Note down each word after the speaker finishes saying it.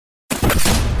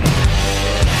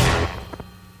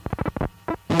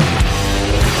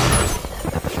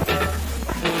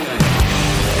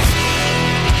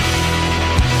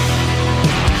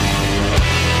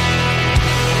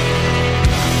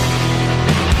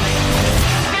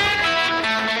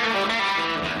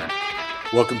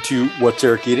Welcome to What's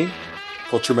Eric Eating,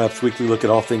 Culture Map's weekly look at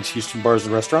all things Houston bars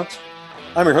and restaurants.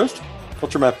 I'm your host,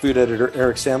 Culture Map food editor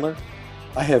Eric Sandler.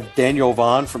 I have Daniel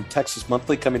Vaughn from Texas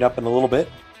Monthly coming up in a little bit.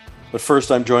 But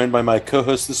first, I'm joined by my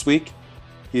co-host this week.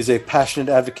 He's a passionate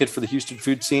advocate for the Houston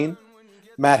food scene,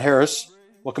 Matt Harris.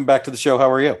 Welcome back to the show. How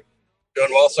are you?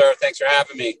 Doing well, sir. Thanks for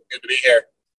having me. Good to be here.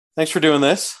 Thanks for doing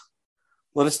this.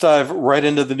 Let us dive right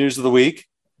into the news of the week.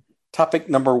 Topic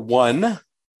number one.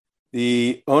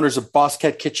 The owners of Boss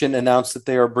Cat Kitchen announced that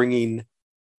they are bringing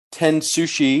 10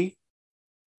 Sushi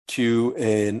to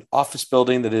an office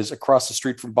building that is across the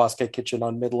street from Boss Cat Kitchen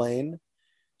on Mid Lane.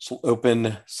 This will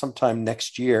open sometime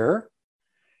next year.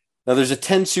 Now, there's a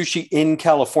 10 Sushi in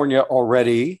California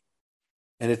already,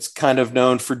 and it's kind of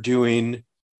known for doing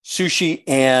sushi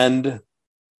and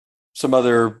some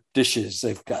other dishes.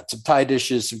 They've got some Thai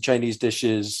dishes, some Chinese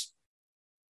dishes,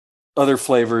 other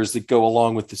flavors that go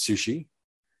along with the sushi.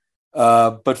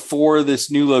 But for this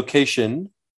new location,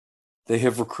 they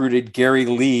have recruited Gary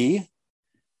Lee,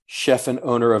 chef and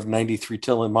owner of 93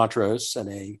 Till in Montrose,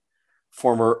 and a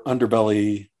former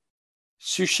Underbelly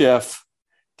sous chef,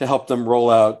 to help them roll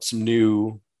out some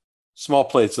new small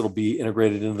plates that'll be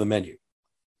integrated into the menu.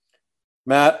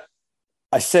 Matt,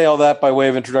 I say all that by way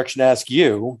of introduction to ask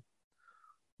you,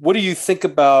 what do you think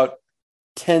about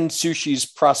 10 Sushi's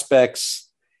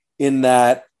prospects in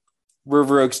that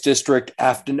River Oaks District,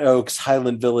 Afton Oaks,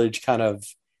 Highland Village kind of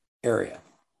area?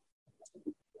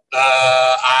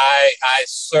 I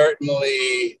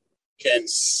certainly can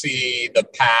see the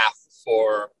path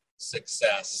for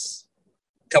success.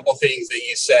 A couple things that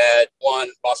you said. One,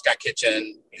 Boss Cat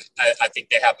Kitchen, I think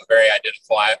they have a very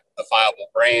identifiable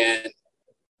brand.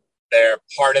 They're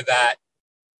part of that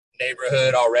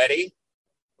neighborhood already.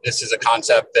 This is a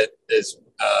concept that has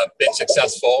been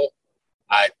successful.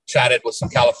 I chatted with some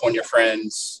California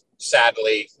friends.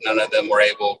 Sadly, none of them were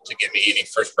able to give me any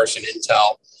first-person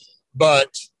intel.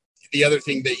 But the other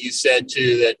thing that you said,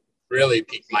 too, that really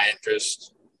piqued my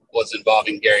interest was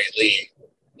involving Gary Lee,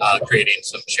 creating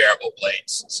some shareable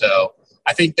plates. So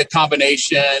I think the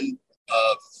combination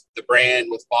of the brand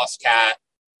with Boss Cat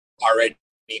already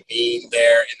being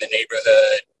there in the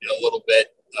neighborhood and a little bit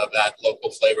of that local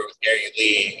flavor with Gary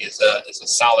Lee is a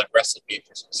solid recipe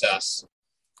for success.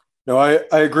 No, I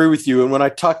agree with you. And when I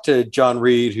talked to John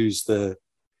Reed, who's the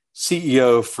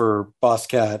CEO for Boss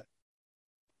Cat,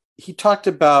 he talked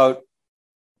about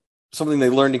something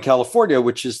they learned in California,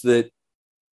 which is that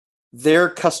their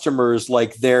customers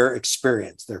like their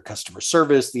experience, their customer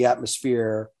service, the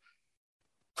atmosphere,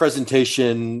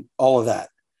 presentation, all of that.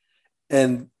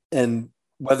 And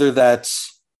whether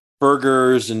that's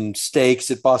burgers and steaks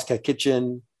at Boss Cat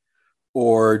Kitchen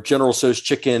or General Tso's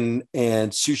chicken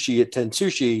and sushi at 10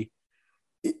 Sushi,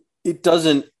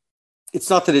 it's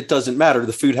not that it doesn't matter.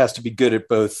 The food has to be good at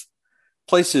both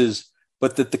places,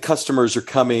 but that the customers are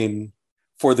coming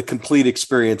for the complete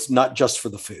experience, not just for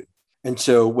the food. And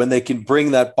so when they can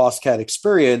bring that Boss Cat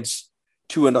experience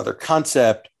to another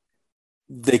concept,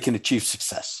 they can achieve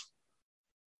success.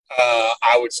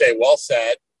 I would say well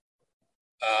said.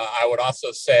 I would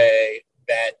also say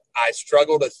that I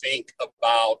struggle to think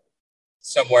about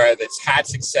somewhere that's had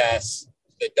success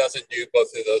that doesn't do both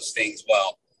of those things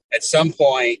well. At some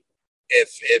point,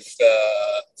 if the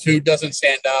food doesn't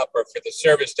stand up or if the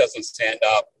service doesn't stand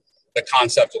up, the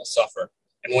concept will suffer.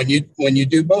 And when you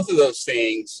do both of those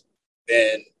things,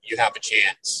 then you have a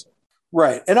chance.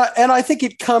 Right. And I think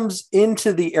it comes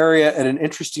into the area at an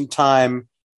interesting time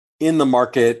in the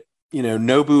market. You know,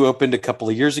 Nobu opened a couple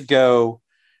of years ago.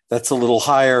 That's a little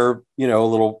higher, a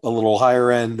little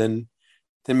higher end than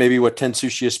maybe what 10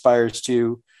 Sushi aspires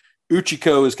to.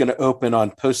 Uchiko is going to open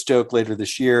on Post Oak later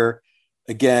this year.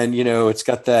 Again, it's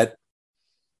got that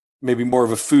maybe more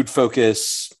of a food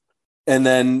focus. And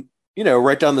then,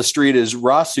 right down the street is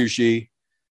Raw Sushi,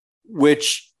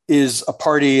 which is a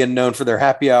party and known for their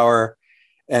happy hour.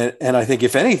 And I think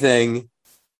if anything,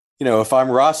 if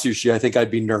I'm Raw Sushi, I think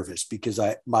I'd be nervous because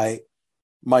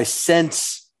my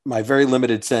sense, my very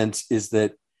limited sense is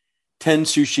that 10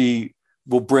 Sushi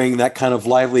will bring that kind of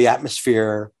lively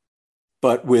atmosphere,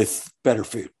 but with better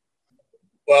food.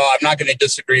 Well, I'm not going to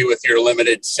disagree with your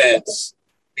limited sense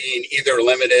being either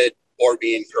limited or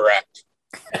being correct.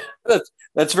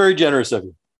 That's very generous of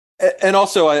you. And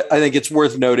also, I think it's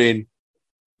worth noting,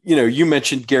 you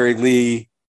mentioned Gary Lee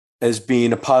as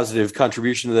being a positive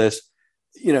contribution to this.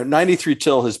 93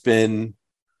 Till has been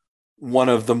one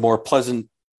of the more pleasant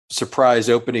surprise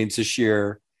openings this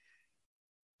year,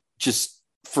 just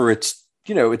for its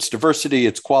diversity,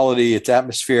 its quality, its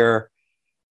atmosphere.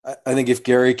 I think if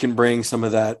Gary can bring some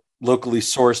of that locally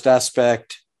sourced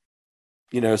aspect,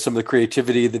 some of the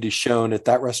creativity that he's shown at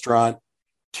that restaurant,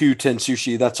 to 10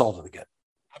 Sushi, that's all to the good.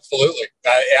 Absolutely.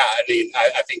 Yeah, I mean,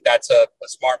 I think that's a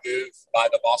smart move by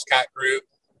the Boss Cat Group.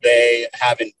 They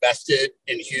have invested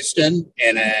in Houston,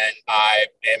 and I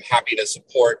am happy to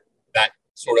support that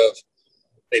sort of.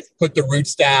 They've put the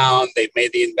roots down. They've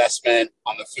made the investment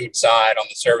on the food side, on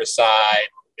the service side.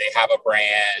 They have a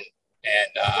brand,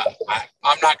 and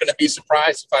I'm not going to be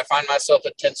surprised if I find myself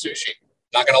at 10 Sushi.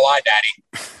 Not going to lie,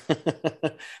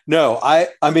 Daddy. No, I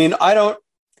mean, I don't.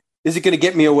 Is it going to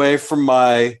get me away from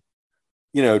my,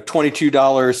 $22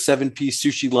 7-piece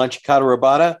sushi lunch Kata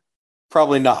Robata?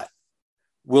 Probably not.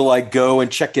 Will I go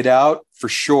and check it out? For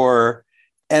sure.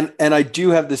 And I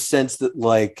do have this sense that,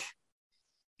 like,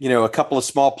 a couple of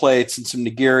small plates and some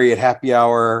nigiri at happy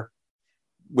hour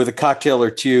with a cocktail or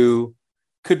two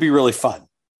could be really fun.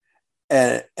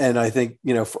 And I think,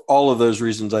 for all of those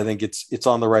reasons, I think it's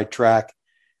on the right track.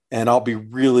 And I'll be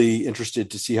really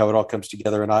interested to see how it all comes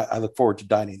together. And I look forward to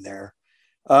dining there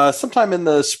sometime in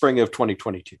the spring of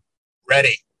 2022.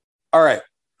 Ready. All right.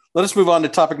 Let us move on to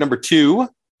topic number 2.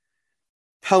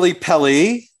 Peli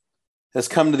Peli has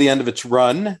come to the end of its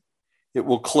run. It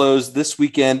will close this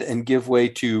weekend and give way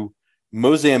to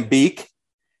Mozambique,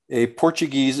 a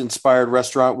Portuguese-inspired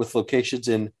restaurant with locations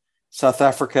in South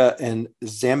Africa and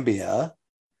Zambia.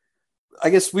 I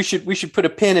guess we should put a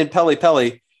pin in Peli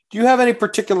Peli. Do you have any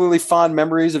particularly fond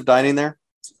memories of dining there?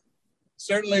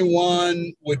 Certainly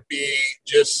one would be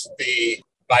just the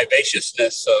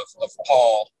vivaciousness of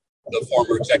Paul, the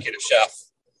former executive chef.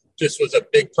 Just was a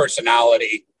big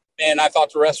personality. And I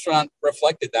thought the restaurant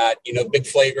reflected that, big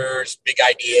flavors, big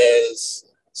ideas.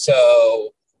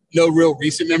 So no real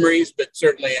recent memories, but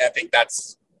certainly I think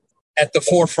that's at the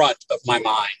forefront of my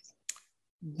mind.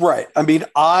 Right. I mean,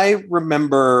 I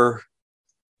remember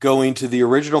going to the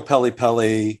original Peli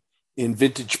Peli in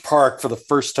Vintage Park for the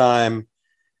first time.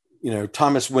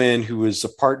 Thomas Wynn, who was a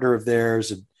partner of theirs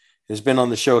and has been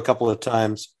on the show a couple of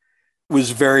times,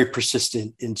 was very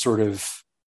persistent in sort of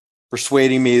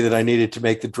persuading me that I needed to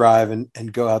make the drive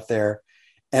and go out there.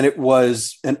 And it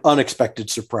was an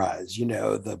unexpected surprise.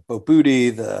 The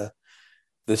bobooty,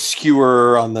 the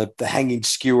skewer on the hanging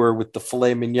skewer with the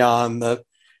filet mignon,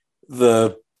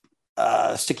 the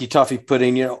sticky toffee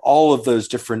pudding, all of those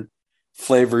different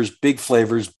flavors, big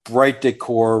flavors, bright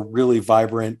decor, really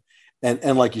vibrant.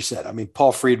 And like you said, I mean,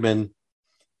 Paul Friedman,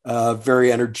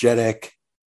 very energetic,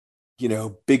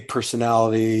 big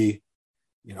personality,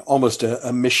 almost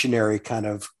a missionary kind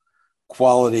of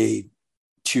quality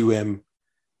to him.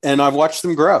 And I've watched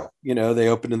them grow. They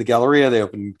opened in the Galleria, they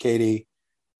opened in Katy,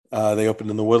 they opened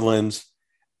in the Woodlands,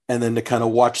 and then to kind of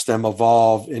watch them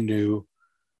evolve into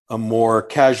a more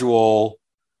casual,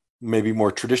 maybe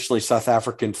more traditionally South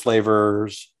African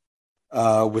flavors,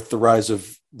 with the rise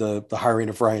of the hiring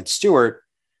of Ryan Stewart,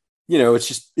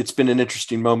 it's been an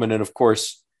interesting moment. And of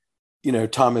course,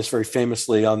 Thomas very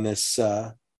famously on this,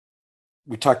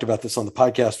 we talked about this on the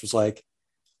podcast, was like,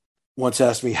 once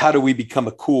asked me, how do we become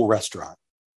a cool restaurant?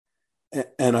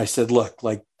 And I said, look,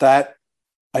 like that,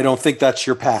 I don't think that's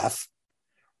your path.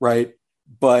 Right.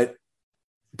 But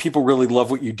people really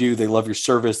love what you do. They love your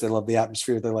service. They love the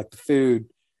atmosphere. They like the food.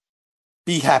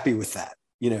 Be happy with that,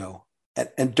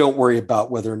 and don't worry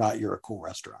about whether or not you're a cool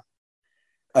restaurant.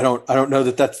 I don't know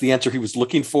that that's the answer he was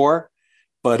looking for,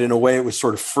 but in a way it was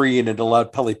sort of free and it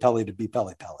allowed Peli Peli to be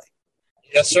Peli Peli.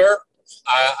 Yes, sir.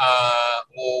 I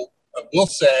will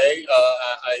say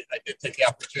I did take the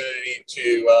opportunity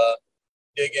to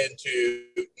dig into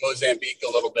Mozambique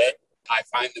a little bit. I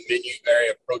find the menu very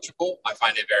approachable. I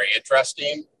find it very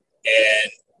interesting.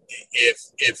 And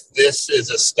if this is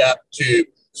a step to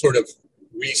sort of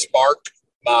re-spark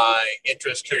my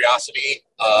interest, curiosity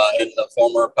in the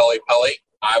former Peli Peli,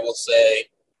 I will say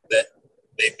that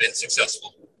they've been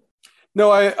successful.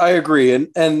 No, I agree.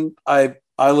 And I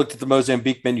looked at the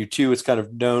Mozambique menu too. It's kind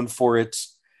of known for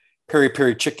its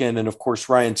peri-peri chicken. And of course,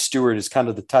 Ryan Stewart is kind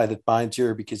of the tie that binds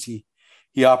here because he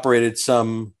operated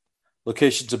some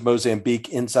locations of Mozambique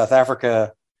in South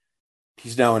Africa.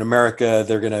 He's now in America.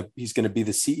 He's going to be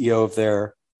the CEO of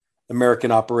their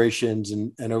American operations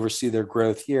and oversee their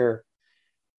growth here.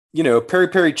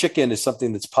 Peri-peri chicken is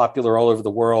something that's popular all over the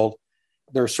world.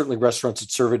 There are certainly restaurants that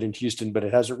serve it in Houston, but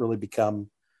it hasn't really become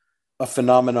a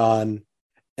phenomenon.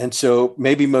 And so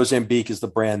maybe Mozambique is the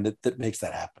brand that makes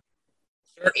that happen.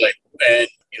 Certainly. And,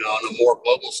 on a more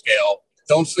global scale,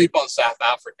 don't sleep on South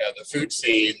Africa. The food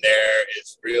scene there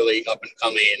is really up and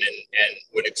coming and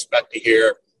would expect to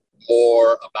hear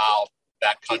more about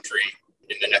that country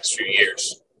in the next few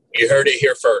years. You heard it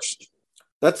here first.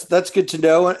 That's good to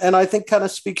know. And I think kind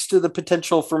of speaks to the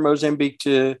potential for Mozambique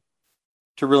to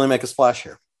really make a splash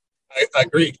here. I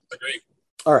agree.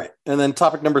 All right. And then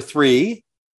topic number 3,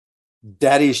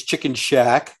 Daddy's Chicken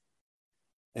Shack,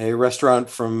 a restaurant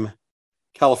from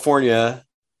California,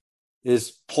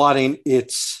 is plotting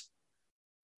its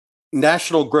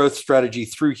national growth strategy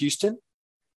through Houston.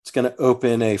 It's going to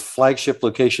open a flagship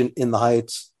location in the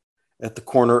Heights at the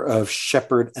corner of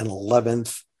Shepherd and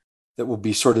 11th that will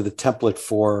be sort of the template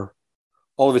for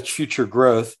all of its future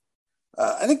growth.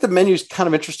 I think the menu is kind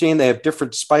of interesting. They have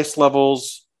different spice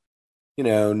levels,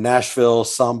 Nashville,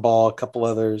 sambal, a couple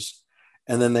others.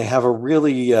 And then they have a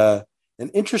really an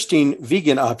interesting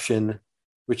vegan option,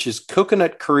 which is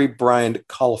coconut curry brined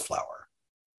cauliflower.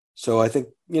 So I think,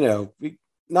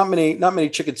 not many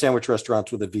chicken sandwich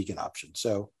restaurants with a vegan option.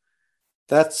 So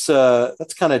that's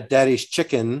kind of Daddy's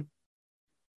Chicken.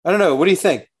 I don't know. What do you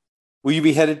think? Will you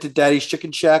be headed to Daddy's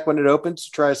Chicken Shack when it opens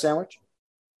to try a sandwich?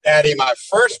 Daddy, my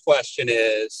first question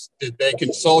is, did they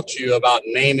consult you about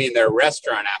naming their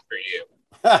restaurant after you?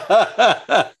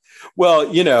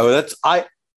 Well, I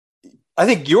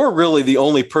think you're really the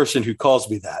only person who calls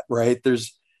me that, right?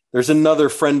 There's another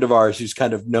friend of ours who's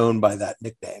kind of known by that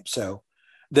nickname. So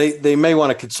they may want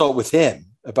to consult with him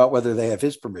about whether they have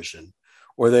his permission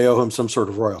or they owe him some sort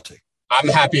of royalty. I'm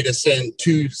happy to send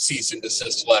 2 cease and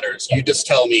desist letters. You just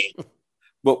tell me.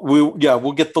 But we'll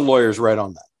get the lawyers right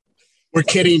on that. We're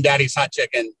kidding, Daddy's Hot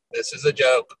Chicken. This is a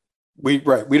joke. We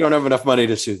don't have enough money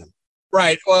to sue them.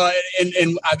 Right. Well,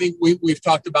 and I think we've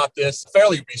talked about this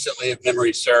fairly recently, if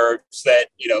memory serves, that,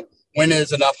 when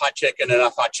is enough hot chicken?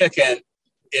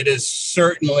 It is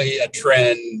certainly a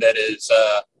trend that is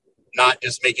not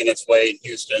just making its way in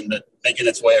Houston, but making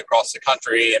its way across the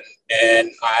country.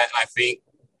 And I think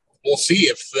we'll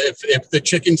see if the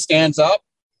chicken stands up,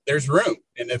 there's room.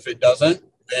 And if it doesn't,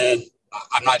 then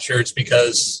I'm not sure it's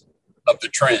because of the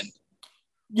trend.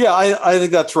 Yeah, I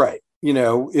think that's right.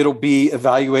 It'll be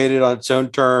evaluated on its own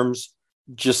terms,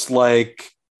 just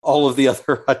like all of the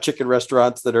other hot chicken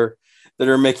restaurants that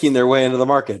are making their way into the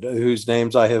market, whose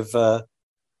names I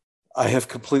have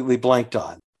completely blanked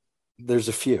on. There's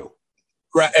a few.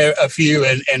 Right, a few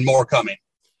and more coming.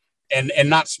 And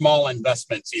not small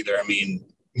investments either. I mean,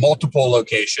 multiple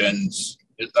locations,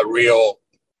 a real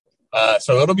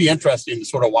so it'll be interesting to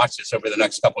sort of watch this over the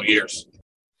next couple of years.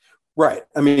 Right.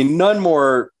 I mean, none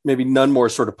more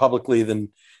sort of publicly than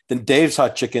Dave's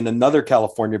Hot Chicken, another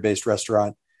California-based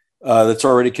restaurant that's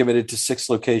already committed to 6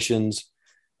 locations.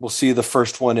 We'll see the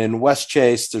first one in West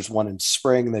Chase. There's one in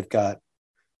Spring. They've got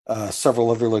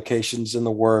several other locations in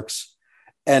the works.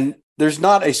 And there's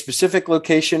not a specific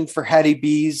location for Hattie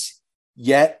B's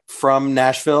yet from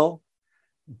Nashville,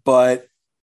 but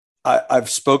I've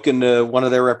spoken to one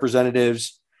of their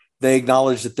representatives. They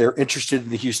acknowledge that they're interested in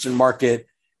the Houston market,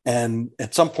 and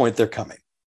at some point they're coming.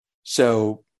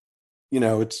 So,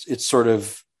 it's sort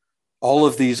of all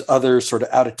of these other sort of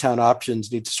out of town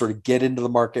options need to sort of get into the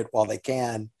market while they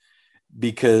can,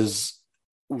 because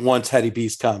once Hattie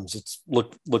B's comes, it's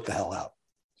look the hell out.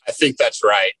 I think that's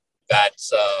right.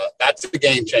 That's a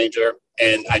game changer,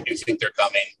 and I do think they're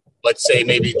coming. Let's say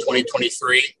maybe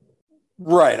 2023.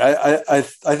 Right. I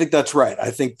think that's right.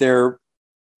 I think they're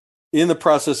in the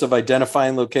process of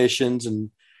identifying locations and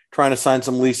trying to sign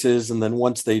some leases. And then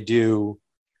once they do,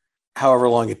 however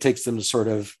long it takes them to sort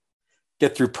of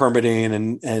get through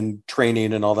permitting and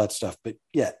training and all that stuff. But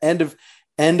yeah, end of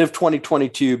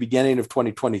 2022, beginning of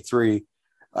 2023,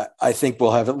 I think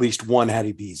we'll have at least one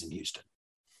Hattie B's in Houston.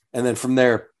 And then from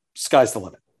there, sky's the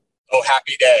limit. Oh,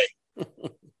 happy day.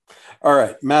 All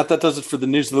right, Matt, that does it for the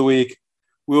news of the week.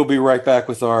 We'll be right back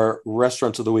with our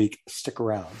restaurants of the week. Stick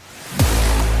around.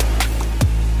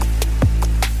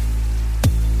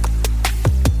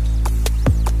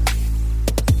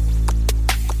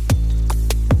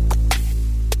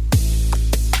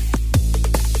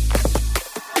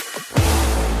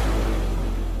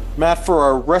 Matt, for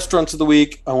our restaurants of the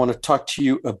week, I want to talk to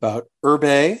you about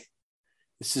Herbe.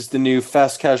 This is the new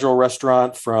fast casual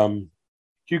restaurant from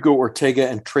Hugo Ortega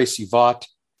and Tracy Vaught.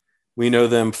 We know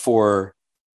them for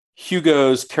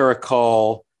Hugo's,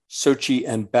 Caracol, Sochi,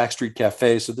 and Backstreet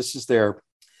Cafe. So this is their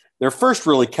first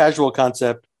really casual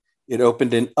concept. It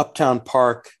opened in Uptown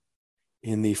Park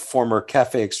in the former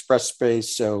Cafe Express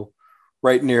space, so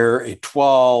right near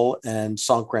Etoile and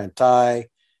Songkran Thai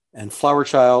and Flower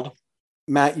Child.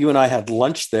 Matt, you and I had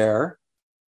lunch there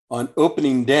on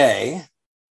opening day.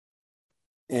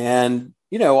 And,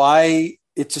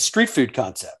 it's a street food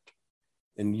concept.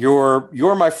 And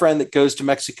you're my friend that goes to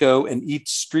Mexico and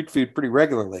eats street food pretty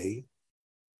regularly.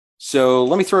 So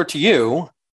let me throw it to you.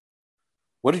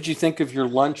 What did you think of your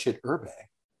lunch at Herbe?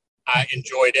 I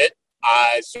enjoyed it.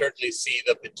 I certainly see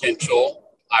the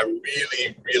potential. I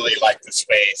really, really like the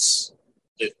space.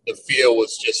 The feel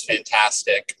was just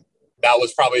fantastic. that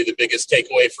was probably the biggest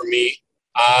takeaway for me.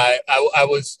 I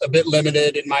was a bit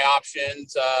limited in my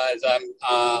options as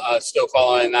I'm still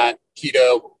following that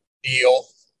keto deal.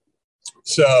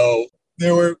 So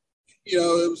there were, there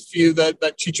was a few that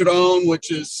chicharron,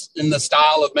 which is in the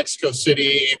style of Mexico City.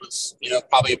 It was,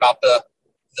 probably about the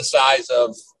size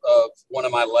of one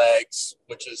of my legs,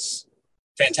 which is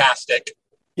fantastic.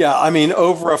 Yeah, I mean,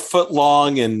 over a foot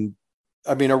long, and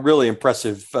I mean, a really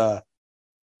impressive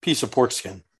piece of pork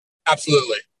skin.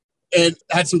 Absolutely. It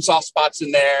had some soft spots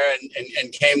in there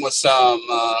and came with some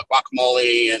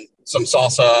guacamole and some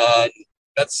salsa. And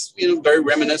that's, very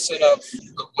reminiscent of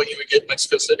what you would get in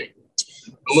Mexico City.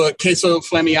 Look, queso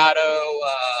flamiado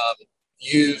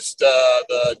used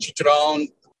the chicharron,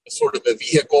 sort of the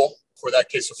vehicle for that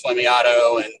queso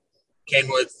flamiado, and came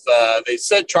with, they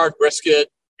said charred brisket.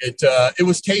 It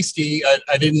was tasty.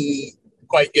 I didn't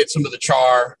quite get some of the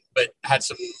char, but had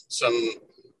some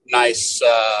nice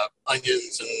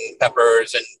onions and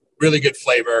peppers and really good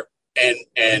flavor and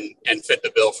fit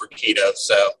the bill for keto.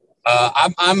 So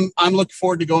I'm looking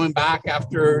forward to going back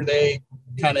after they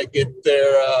kind of get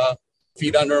their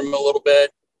feet under them a little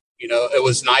bit. It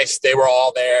was nice. They were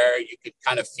all there. You could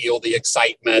kind of feel the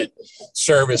excitement.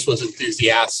 Service was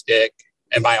enthusiastic.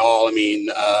 And by all, I mean,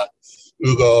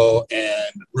 Hugo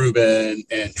and Ruben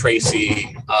and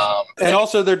Tracy. And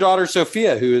also their daughter,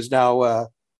 Sophia, who's now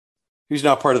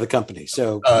part of the company.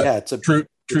 So it's a true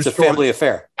it's a family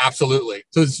affair. Absolutely.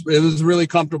 So it was really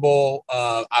comfortable.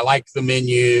 I liked the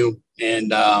menu,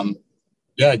 and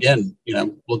again,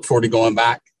 look forward to going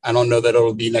back. I don't know that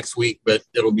it'll be next week, but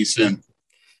it'll be soon.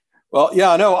 Well,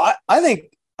 yeah, no, I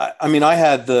think, I mean, I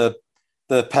had the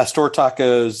pastor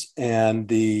tacos and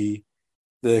the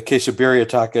queso birria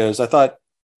tacos. I thought,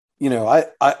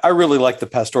 I really like the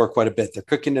pastor quite a bit. They're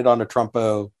cooking it on a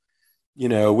trompo,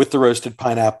 with the roasted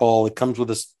pineapple. It comes with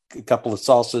a couple of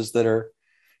salsas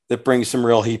that bring some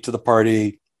real heat to the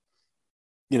party.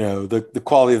 The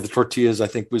quality of the tortillas, I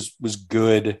think, was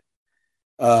good,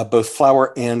 both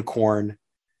flour and corn.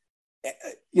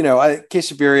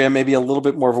 Queso birria maybe a little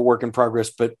bit more of a work in progress,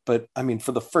 but I mean,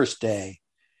 for the first day,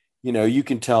 you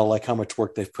can tell like how much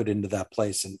work they've put into that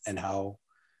place and how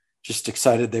just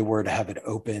excited they were to have it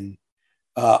open.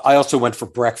 I also went for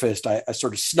breakfast. I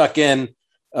sort of snuck in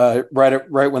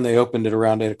right when they opened it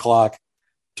around 8:00.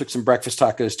 Took some breakfast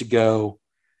tacos to go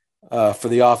for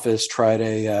the office. Tried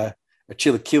a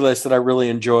chilaquiles that I really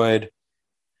enjoyed.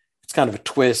 It's kind of a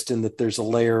twist in that there's a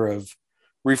layer of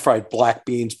refried black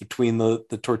beans between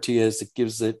the tortillas that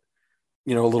gives it,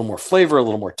 a little more flavor, a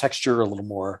little more texture, a little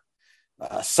more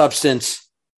substance.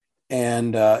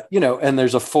 And, and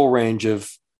there's a full range of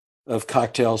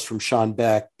cocktails from Sean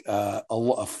Beck,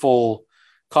 a full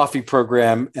coffee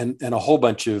program and a whole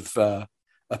bunch of a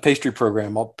pastry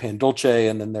program, all pan dulce.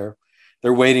 And then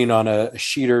they're waiting on a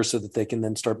sheeter so that they can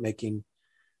then start making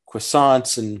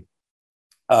croissants. And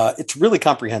it's really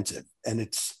comprehensive. And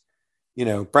it's,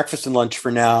 breakfast and lunch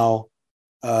for now,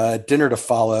 dinner to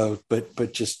follow,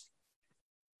 but just,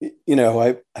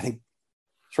 I think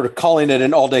sort of calling it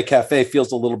an all-day cafe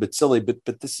feels a little bit silly, but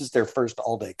this is their first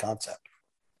all-day concept.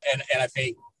 And I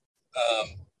think,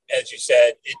 as you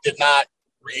said, it did not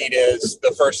read as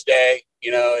the first day,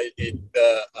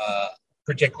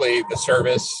 particularly the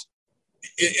service.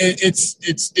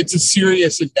 It's a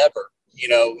serious endeavor.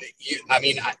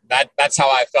 That's how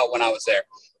I felt when I was there.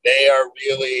 They are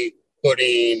really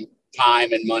putting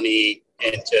time and money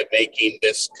into making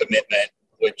this commitment,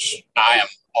 which I am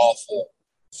all for.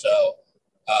 So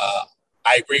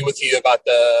I agree with you about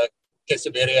the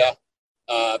quesadilla.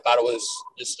 I thought it was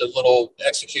just a little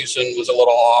execution was a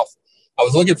little off. I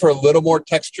was looking for a little more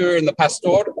texture in the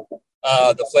pastor.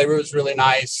 The flavor was really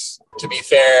nice. To be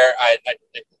fair, I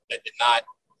did not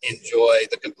enjoy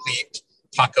the complete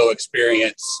taco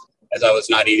experience as I was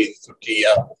not eating the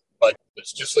tortilla, but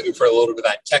was just looking for a little bit of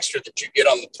that texture that you get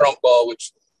on the trompo,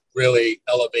 which really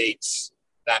elevates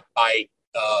that bite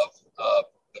of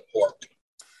the pork.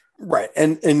 Right.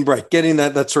 And right. Getting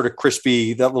that sort of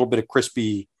crispy, that little bit of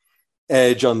crispy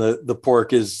edge on the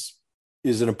pork is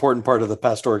an important part of the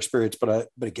pastor experience. But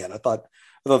again, I thought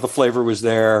the flavor was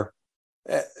there,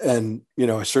 and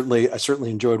I certainly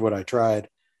enjoyed what I tried,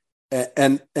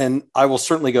 and I will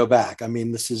certainly go back. I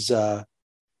mean, this is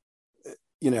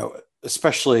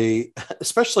especially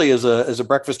as a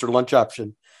breakfast or lunch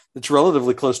option that's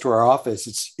relatively close to our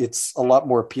office. It's a lot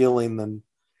more appealing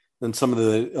than some of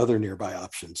the other nearby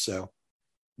options. So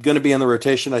going to be in the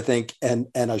rotation, I think. And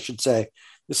I should say,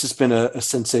 this has been a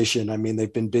sensation. I mean,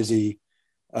 they've been busy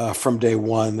from day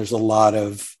one. There's a lot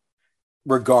of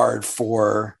regard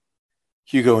for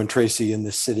Hugo and Tracy in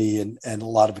this city and a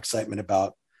lot of excitement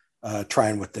about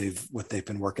trying what they've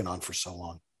been working on for so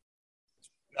long.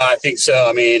 I think so.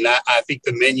 I mean, I think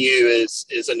the menu is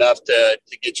enough to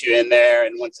get you in there.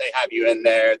 And once they have you in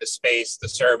there, the space, the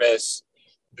service,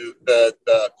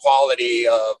 the quality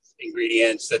of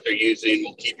ingredients that they're using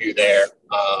will keep you there.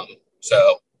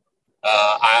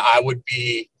 I would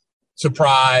be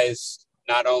surprised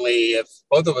not only if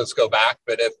both of us go back,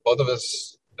 but if both of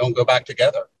us don't go back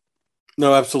together.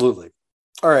 No, absolutely.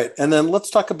 All right. And then let's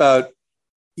talk about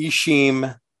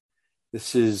Ishim.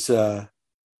 This is the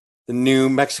new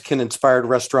Mexican-inspired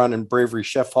restaurant in Bravery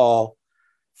Chef Hall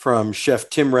from Chef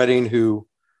Tim Redding, who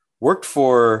worked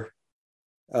for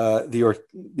the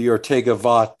Ortega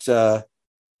Vaught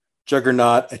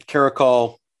juggernaut at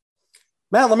Caracol.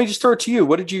 Matt, let me just throw it to you.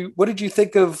 What did you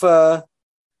think of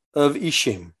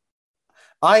Ishim?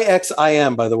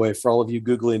 IXIM, by the way, for all of you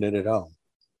Googling it at home.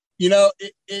 You know,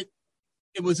 it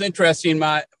was interesting.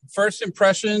 My first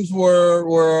impressions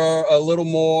were a little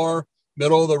more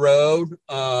middle of the road.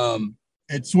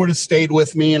 It sort of stayed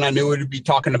with me, and I knew we'd be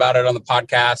talking about it on the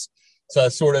podcast. So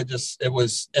it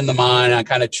was in the mind. I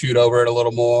kind of chewed over it a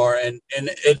little more, and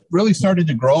it really started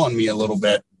to grow on me a little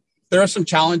bit. There are some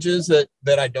challenges that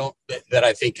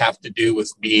I think have to do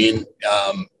with being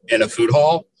in a food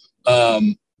hall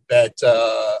that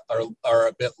are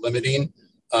a bit limiting.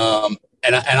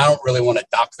 And I don't really want to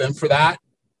dock them for that.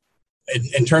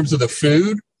 In terms of the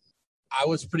food, I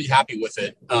was pretty happy with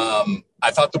it.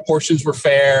 I thought the portions were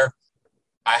fair.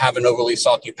 I have an overly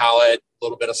salty palate, a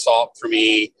little bit of salt for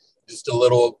me, just a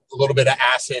little bit of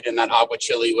acid in that agua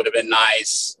chili would have been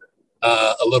nice,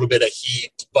 a little bit of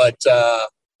heat. But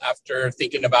after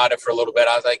thinking about it for a little bit,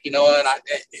 I was like, you know what?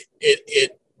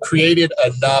 It created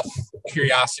enough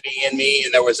curiosity in me,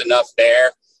 and there was enough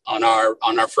there on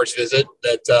our first visit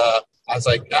that I was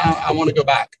like, I want to go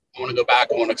back. I want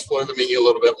to explore the menu a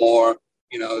little bit more.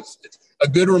 You know, it's a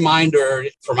good reminder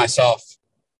for myself.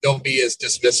 Don't be as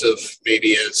dismissive,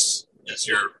 maybe as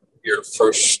your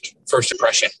first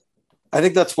impression. I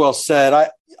think that's well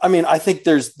said. I mean, I think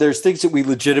there's things that we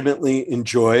legitimately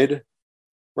enjoyed,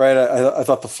 right? I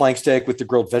thought the flank steak with the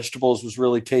grilled vegetables was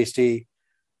really tasty.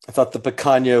 I thought the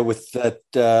picanha with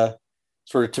that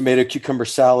sort of tomato cucumber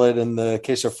salad and the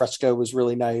queso fresco was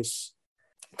really nice.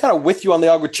 I'm kind of with you on the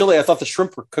agua chili. I thought the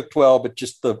shrimp were cooked well, but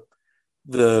just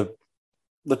the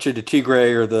leche de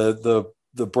tigre or the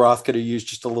broth could have used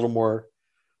just a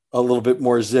little bit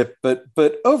more zip.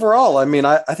 But overall, I mean,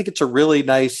 I think it's a really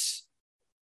nice.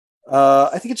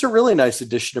 I think it's a really nice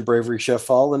addition to Bravery Chef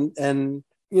Hall, and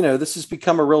you know, this has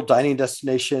become a real dining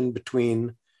destination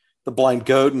between the Blind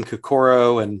Goat and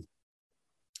Kokoro and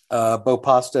Bo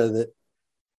Pasta. That,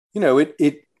 you know,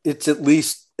 it's at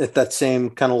least at that same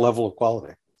kind of level of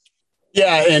quality.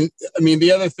 Yeah, and I mean,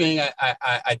 the other thing,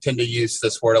 I tend to use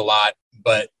this word a lot,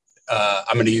 but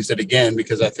I'm going to use it again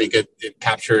because I think it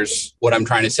captures what I'm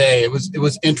trying to say. It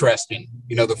was interesting.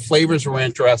 You know, the flavors were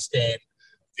interesting.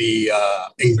 The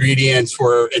ingredients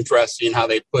were interesting, how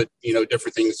they put, you know,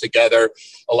 different things together.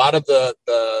 A lot of the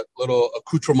little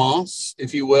accoutrements,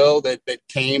 if you will, that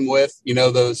came with, you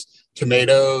know, those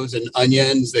tomatoes and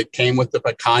onions that came with the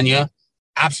picanha,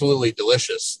 absolutely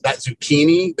delicious. That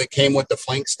zucchini that came with the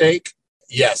flank steak,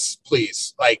 yes,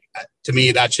 please. Like, to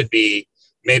me, that should be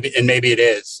maybe it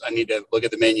is. I need to look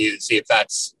at the menu and see if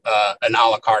that's an a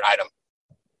la carte item.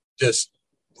 Just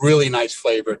really nice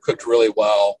flavor, cooked really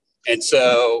well. And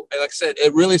so, like I said,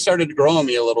 it really started to grow on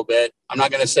me a little bit. I'm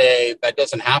not going to say that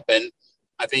doesn't happen.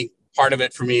 I think part of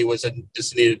it for me was I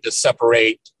just needed to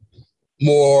separate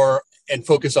more and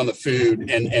focus on the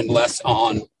food and less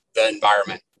on the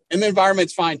environment. And the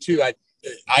environment's fine too. I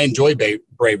enjoy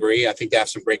Bravery. I think they have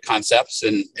some great concepts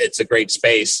and it's a great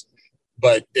space,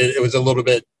 but it was a little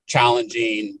bit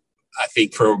challenging, I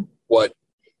think, for what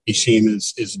Ishim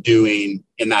is doing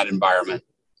in that environment.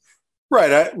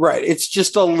 Right. It's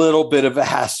just a little bit of a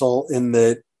hassle in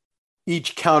that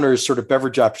each counter's sort of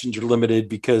beverage options are limited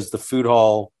because the food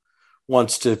hall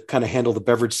wants to kind of handle the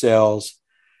beverage sales.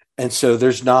 And so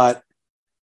there's not,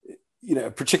 you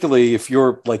know, particularly if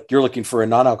you're looking for a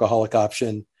non-alcoholic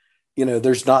option, you know,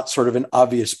 there's not sort of an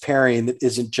obvious pairing that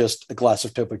isn't just a glass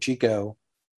of Topo Chico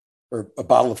or a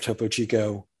bottle of Topo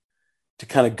Chico to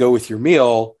kind of go with your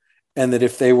meal. And that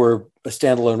if they were a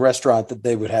standalone restaurant, that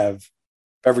they would have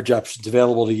beverage options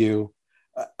available to you.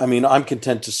 I mean, I'm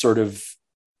content to sort of,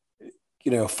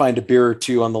 you know, find a beer or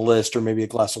two on the list or maybe a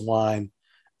glass of wine.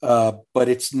 But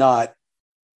it's not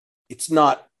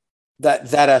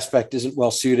that aspect isn't well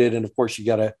suited. And of course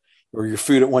or your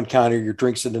food at one counter, your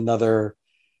drinks at another,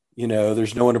 you know,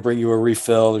 there's no one to bring you a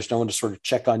refill. There's no one to sort of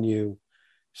check on you.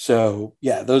 So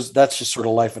yeah, that's just sort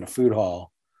of life in a food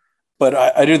hall. but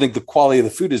I do think the quality of the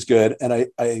food is good.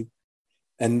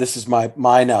 And this is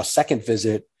my now second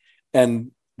visit,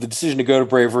 and the decision to go to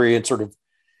Bravery and sort of,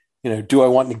 do I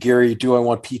want nigiri? Do I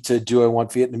want pizza? Do I want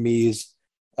Vietnamese?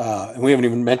 And we haven't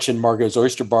even mentioned Margot's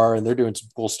Oyster Bar, and they're doing some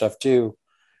cool stuff too.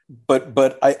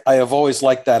 But I have always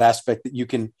liked that aspect that you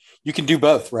can do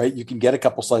both, right? You can get a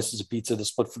couple slices of pizza to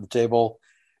split for the table,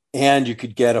 and you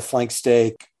could get a flank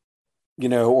steak,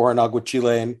 or an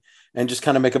aguachile, and just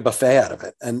kind of make a buffet out of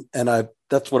it. And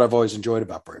that's what I've always enjoyed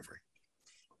about Bravery.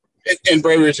 And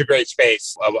Bravery is a great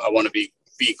space. I want to be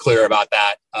clear about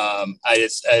that. I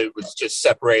was just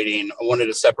separating. I wanted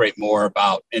to separate more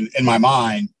about in my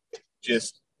mind,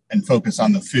 and focus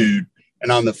on the food.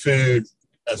 And on the food,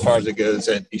 as far as it goes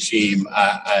at Ishim,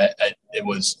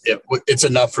 it's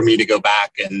enough for me to go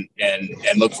back and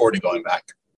look forward to going back.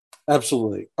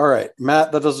 Absolutely. All right,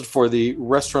 Matt, that does it for the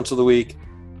restaurants of the week.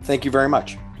 Thank you very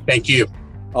much. Thank you.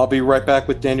 I'll be right back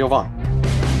with Daniel Vaughn.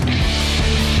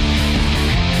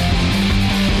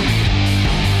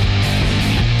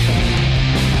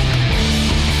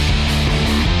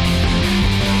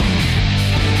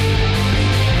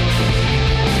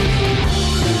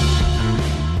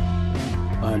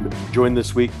 I'm joined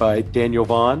this week by Daniel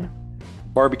Vaughn,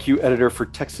 barbecue editor for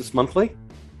Texas Monthly.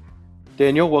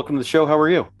 Daniel, welcome to the show. How are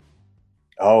you?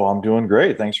 Oh, I'm doing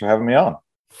great. Thanks for having me on.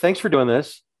 Thanks for doing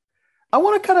this. I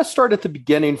want to kind of start at the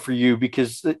beginning for you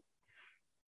because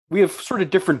we have sort of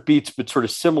different beats, but sort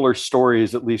of similar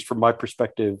stories, at least from my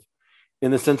perspective,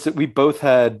 in the sense that we both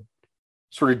had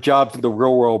sort of jobs in the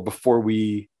real world before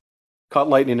we caught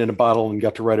lightning in a bottle and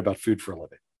got to write about food for a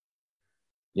living.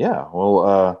 Yeah,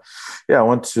 well, I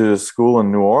went to school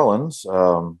in New Orleans.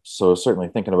 So certainly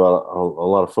thinking about a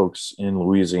lot of folks in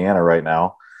Louisiana right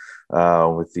now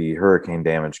with the hurricane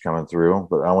damage coming through.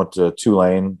 But I went to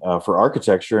Tulane for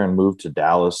architecture and moved to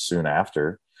Dallas soon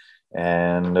after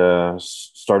and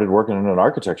started working in an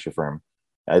architecture firm.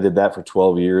 I did that for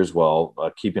 12 years while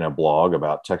keeping a blog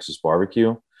about Texas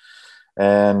barbecue.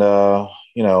 And,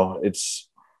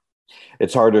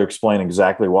 it's hard to explain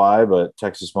exactly why, but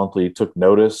Texas Monthly took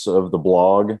notice of the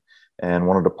blog and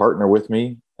wanted to partner with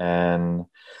me, and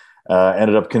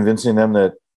ended up convincing them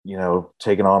that,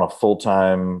 taking on a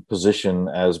full-time position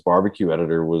as barbecue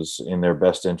editor was in their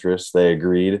best interest. They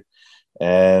agreed,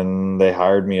 and they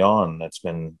hired me on. That's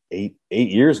been eight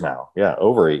years now. Yeah,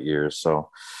 over 8 years.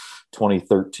 So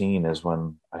 2013 is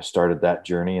when I started that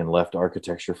journey and left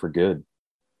architecture for good.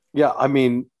 Yeah, I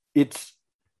mean, it's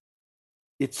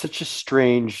such a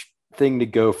strange thing to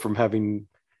go from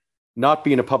not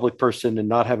being a public person and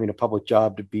not having a public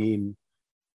job to being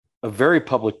a very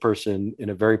public person in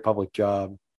a very public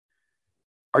job.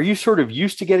 Are you sort of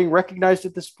used to getting recognized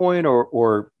at this point,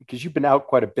 or because you've been out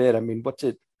quite a bit? I mean, what's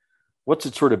it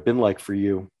sort of been like for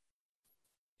you?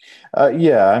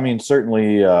 Yeah, I mean,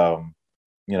 certainly,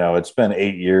 it's been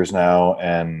 8 years now,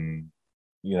 and,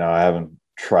 I haven't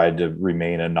tried to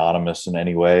remain anonymous in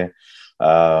any way.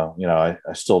 I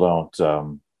still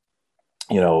don't,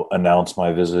 announce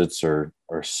my visits or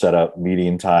set up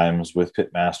meeting times with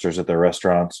pit masters at their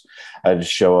restaurants. I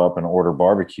just show up and order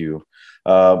barbecue.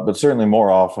 But certainly more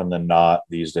often than not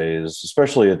these days,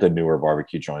 especially at the newer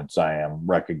barbecue joints, I am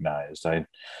recognized. I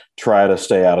try to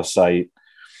stay out of sight.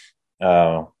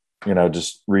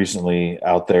 Just recently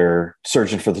out there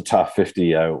searching for the top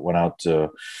 50, I went out to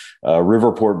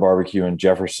Riverport Barbecue in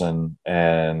Jefferson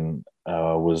and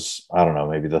was, I don't know,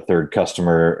 maybe the third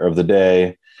customer of the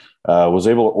day, was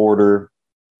able to order,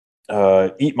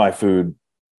 eat my food,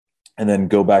 and then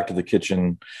go back to the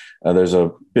kitchen. There's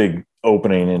a big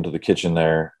opening into the kitchen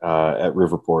there at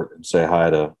Riverport, and say hi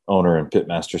to owner and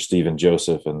pitmaster Stephen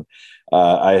Joseph. And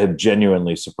I had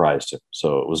genuinely surprised him.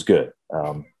 So it was good.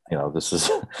 This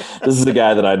is a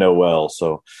guy that I know well.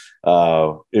 So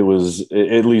it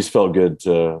at least felt good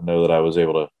to know that I was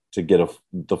able to get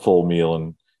the full meal.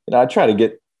 And I try to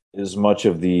get as much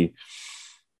of the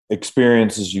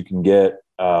experience as you can get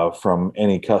from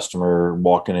any customer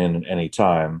walking in at any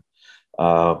time.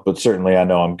 But certainly I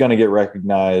know I'm going to get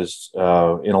recognized in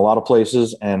a lot of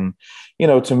places. And,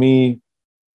 to me,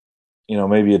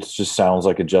 maybe it just sounds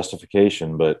like a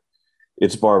justification, but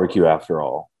it's barbecue after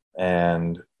all.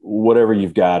 And whatever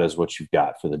you've got is what you've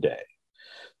got for the day.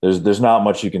 There's not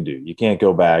much you can do. You can't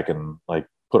go back and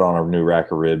put on a new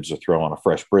rack of ribs or throw on a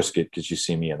fresh brisket because you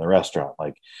see me in the restaurant.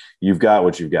 You've got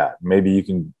what you've got. Maybe you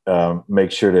can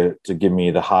make sure to give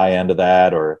me the high end of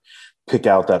that or pick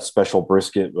out that special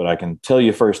brisket. But I can tell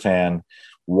you firsthand,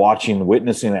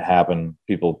 witnessing it happen,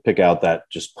 people pick out that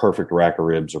just perfect rack of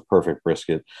ribs or perfect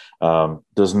brisket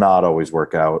does not always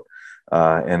work out.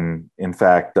 And in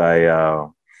fact,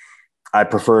 I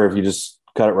prefer if you just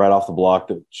cut it right off the block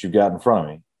that you've got in front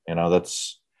of me.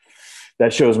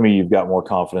 That shows me you've got more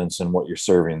confidence in what you're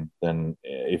serving than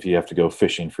if you have to go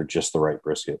fishing for just the right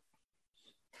brisket.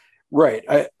 Right.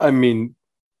 I mean,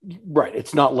 right.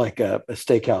 It's not like a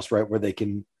steakhouse, right, where they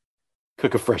can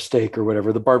cook a fresh steak or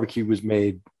whatever. The barbecue was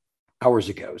made hours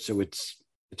ago, so it's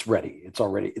ready.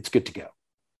 It's good to go.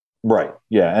 Right.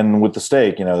 Yeah. And with the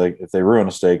steak, if they ruin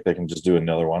a steak, they can just do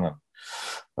another one. And,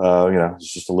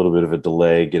 it's just a little bit of a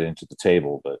delay getting to the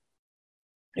table. But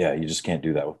yeah, you just can't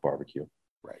do that with barbecue.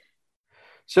 Right.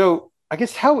 So I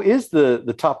guess how is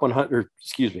the top 100?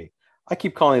 Excuse me. I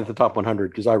keep calling it the top 100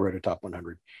 because I wrote a top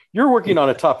 100. You're working on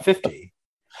a top 50.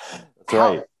 That's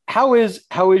right. How is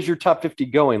your top 50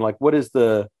 going? Like, what is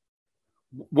the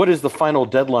final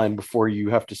deadline before you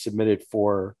have to submit it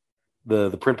for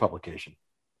the print publication?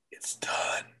 It's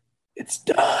done. It's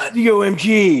done. The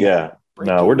OMG. Yeah.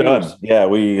 No, we're done. Yeah,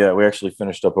 we actually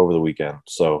finished up over the weekend.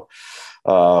 So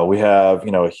we have,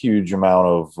 a huge amount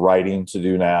of writing to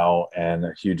do now and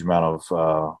a huge amount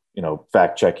of,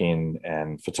 fact checking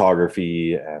and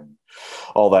photography and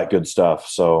all that good stuff.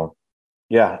 So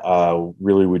yeah,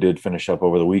 really, we did finish up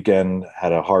over the weekend,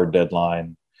 had a hard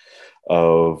deadline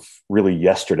of really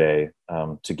yesterday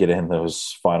to get in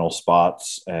those final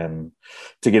spots and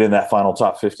to get in that final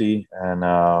top 50 and,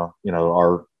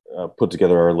 our put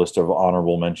together our list of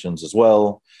honorable mentions as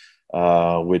well,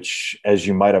 which, as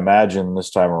you might imagine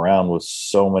this time around with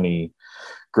so many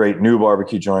great new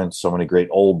barbecue joints, so many great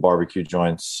old barbecue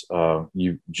joints,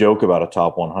 you joke about a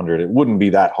top 100. It wouldn't be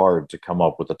that hard to come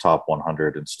up with a top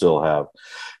 100 and still have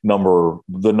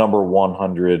the number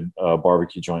 100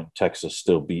 barbecue joint in Texas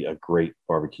still be a great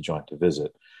barbecue joint to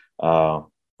visit.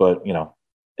 But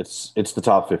it's the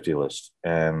top 50 list,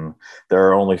 and there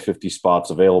are only 50 spots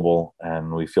available,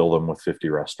 and we fill them with 50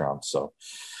 restaurants. So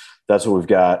that's what we've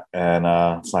got, and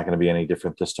it's not going to be any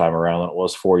different this time around than it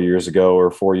was 4 years ago or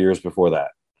 4 years before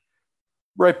that.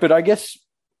 Right, but I guess,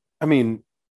 I mean,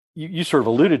 you sort of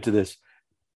alluded to this.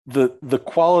 The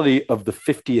quality of the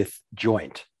 50th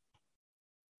joint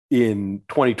in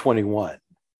 2021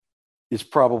 is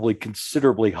probably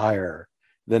considerably higher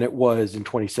than it was in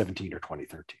 2017 or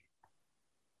 2013.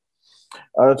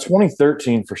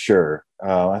 2013 for sure.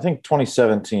 I think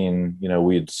 2017,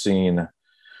 we had seen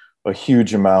a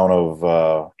huge amount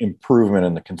of improvement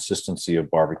in the consistency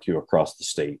of barbecue across the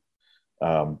state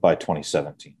by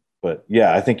 2017. But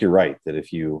yeah, I think you're right that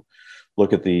if you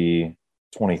look at the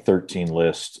 2013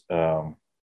 list, the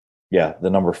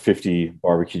number 50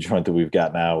 barbecue joint that we've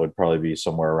got now would probably be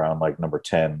somewhere around like number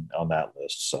 10 on that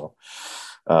list. So,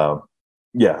 I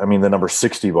mean, the number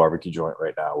 60 barbecue joint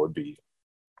right now would be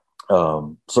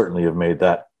certainly have made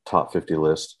that top 50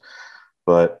 list.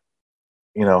 But,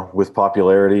 with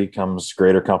popularity comes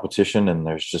greater competition, and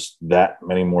there's just that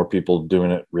many more people doing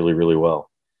it really, really well.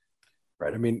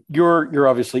 Right. I mean, you're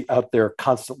obviously out there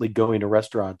constantly going to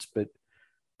restaurants, but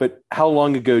how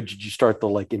long ago did you start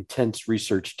the intense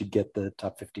research to get the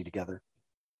top 50 together?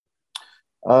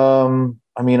 I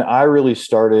mean, I really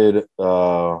started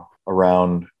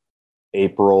around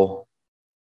April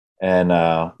and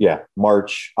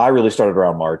March. I really started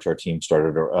around March. Our team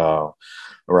started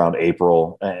around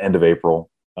April, end of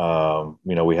April.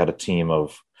 We had a team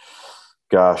of,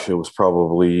 it was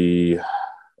probably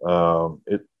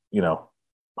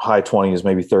high 20s,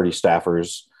 maybe 30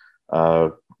 staffers,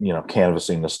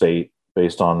 canvassing the state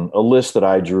based on a list that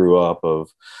I drew up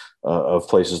of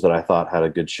places that I thought had a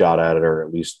good shot at it, or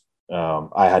at least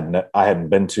I hadn't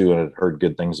been to and had heard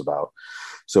good things about.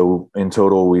 So in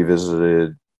total, we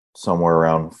visited somewhere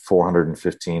around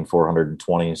 415,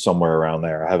 420, somewhere around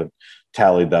there. I haven't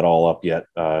tallied that all up yet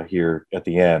here at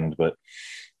the end, but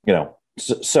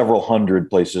several hundred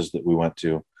places that we went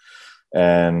to,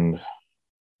 and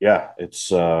yeah, it's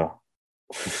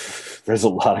there's a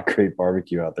lot of great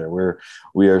barbecue out there.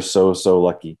 We are so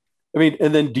lucky. I mean,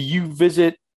 and then do you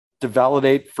visit to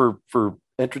validate for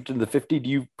entrance in the 50? Do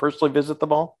you personally visit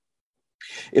them all?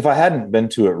 If I hadn't been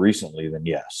to it recently, then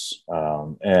yes.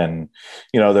 And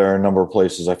there are a number of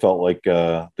places I felt like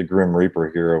the Grim Reaper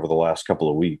here over the last couple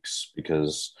of weeks,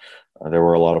 because there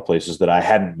were a lot of places that I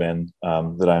hadn't been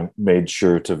that I made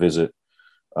sure to visit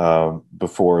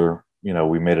before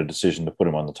we made a decision to put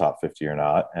them on the top 50 or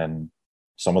not. And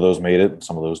some of those made it and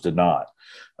some of those did not,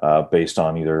 based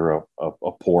on either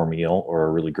a poor meal or a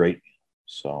really great meal.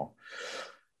 So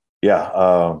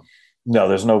no,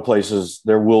 there's no places,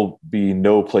 there will be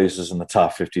no places in the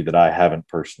top 50 that I haven't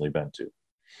personally been to.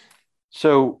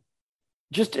 So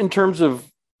just in terms of,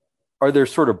 are there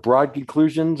sort of broad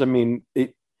conclusions? I mean,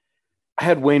 I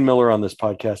had Wayne Miller on this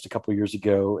podcast a couple of years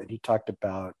ago, and he talked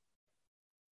about,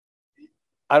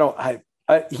 I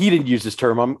he didn't use this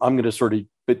term. I'm going to sort of,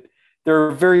 but there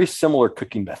are very similar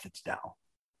cooking methods now,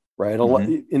 right?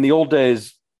 In the old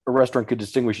days, a restaurant could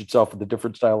distinguish itself with a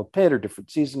different style of pit or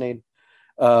different seasoning.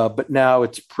 But now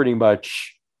it's pretty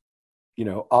much,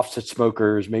 offset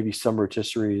smokers, maybe some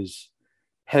rotisseries,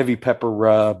 heavy pepper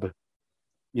rub.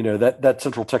 That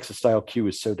Central Texas style Q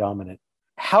is so dominant.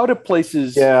 How do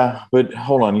places? Yeah, but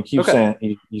hold on. You keep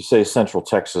saying you say Central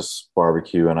Texas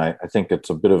barbecue, and I think it's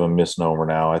a bit of a misnomer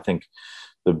now. I think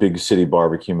the big city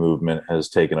barbecue movement has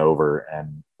taken over,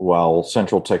 and while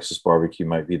Central Texas barbecue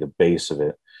might be the base of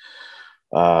it,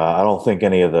 I don't think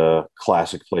any of the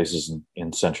classic places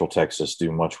in Central Texas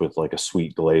do much with like a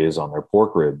sweet glaze on their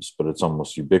pork ribs, but it's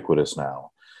almost ubiquitous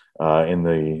now. In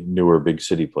the newer big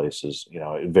city places,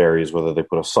 it varies whether they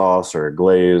put a sauce or a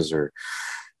glaze, or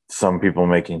some people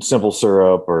making simple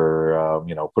syrup, or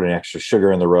putting extra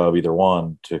sugar in the rub, either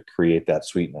one, to create that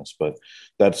sweetness. But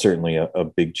that's certainly a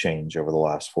big change over the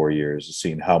last 4 years,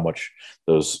 seeing how much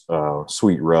those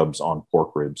sweet rubs on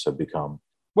pork ribs have become.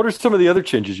 What are some of the other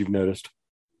changes you've noticed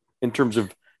in terms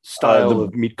of style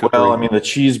of meat cookery? Well, I mean, the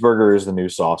cheeseburger is the new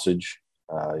sausage.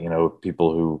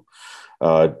 People who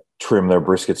trim their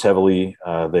briskets heavily,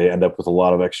 they end up with a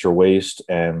lot of extra waste,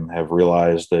 and have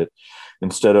realized that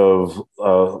instead of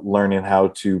learning how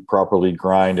to properly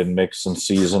grind and mix and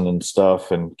season and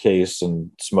stuff and case and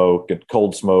smoke and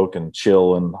cold smoke and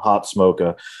chill and hot smoke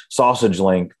a sausage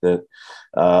link, that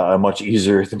a much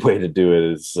easier way to do it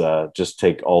is just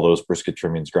take all those brisket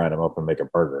trimmings, grind them up, and make a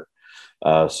burger.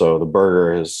 So the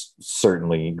burger has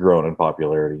certainly grown in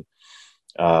popularity.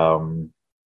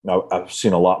 I've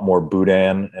seen a lot more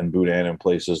boudin in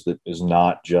places that is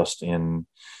not just in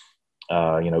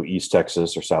East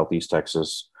Texas or Southeast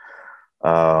Texas.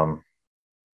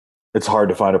 It's hard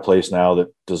to find a place now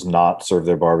that does not serve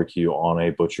their barbecue on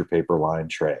a butcher paper line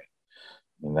tray.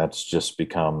 And that's just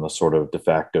become the sort of de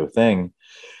facto thing.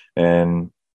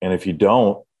 And if you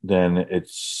don't, then it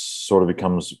sort of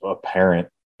becomes apparent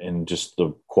in just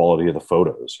the quality of the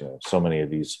photos. So many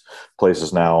of these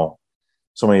places now,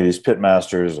 so many of these pit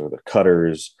masters or the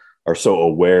cutters are so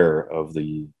aware of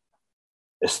the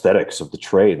aesthetics of the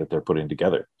tray that they're putting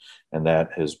together. And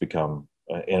that has become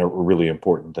a really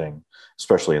important thing,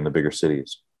 especially in the bigger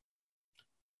cities.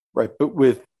 Right. But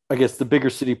with, I guess, the bigger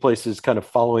city places kind of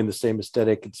following the same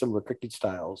aesthetic and similar cooking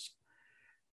styles,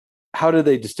 how do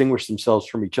they distinguish themselves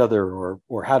from each other,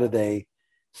 or how do they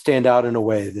stand out in a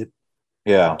way that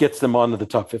gets them onto the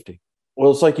top 50?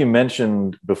 Well, it's like you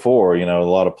mentioned before, a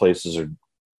lot of places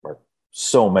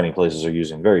so many places are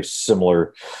using very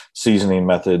similar seasoning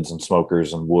methods and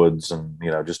smokers and woods, and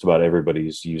just about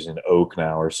everybody's using oak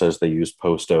now, or says they use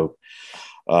post oak.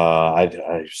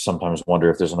 I sometimes wonder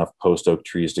if there's enough post oak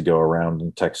trees to go around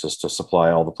in Texas to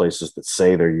supply all the places that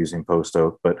say they're using post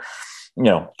oak, but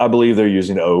I believe they're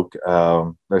using oak.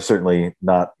 They're certainly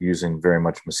not using very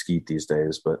much mesquite these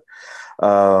days, but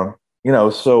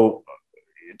so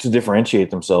to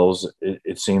differentiate themselves,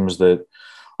 it seems that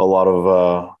a lot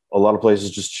of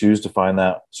places just choose to find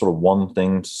that sort of one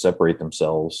thing to separate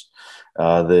themselves,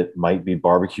 that might be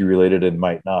barbecue related and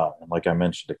might not. And like I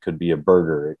mentioned, it could be a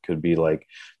burger. It could be like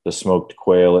the smoked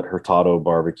quail at Hurtado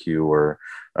Barbecue, or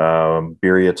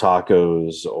birria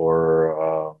tacos,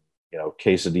 or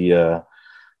quesadilla.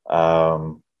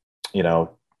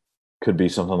 Could be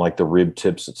something like the rib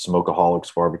tips at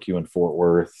Smokeaholics Barbecue in Fort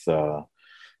Worth.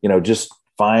 Just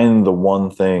find the one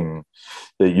thing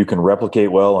that you can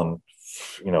replicate well, and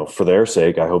for their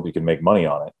sake, I hope you can make money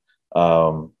on it.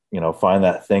 Find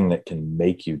that thing that can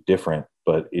make you different,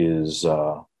 but is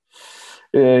at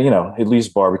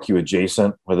least barbecue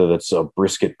adjacent, whether that's a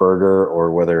brisket burger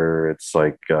or whether it's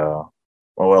like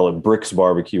at Brick's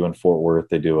Barbecue in Fort Worth,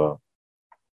 they do a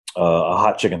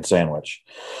hot chicken sandwich,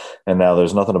 and now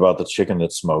there's nothing about the chicken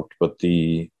that's smoked, but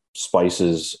the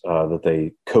spices that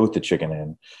they coat the chicken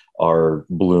in are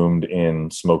bloomed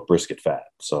in smoked brisket fat,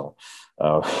 so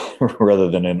rather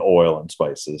than in oil and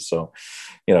spices. So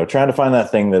trying to find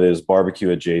that thing that is barbecue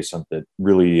adjacent, that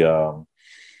really that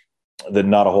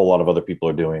not a whole lot of other people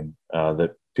are doing,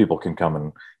 that people can come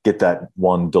and get that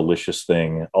one delicious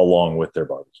thing along with their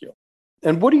barbecue.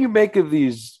 And what do you make of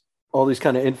all these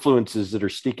kind of influences that are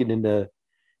sneaking into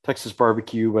Texas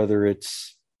barbecue, whether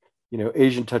it's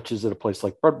Asian touches at a place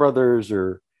like Bread Brothers,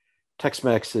 or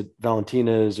Tex-Mex at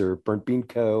Valentina's, or Burnt Bean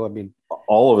Co. I mean,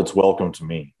 all of it's welcome to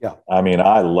me. Yeah. I mean,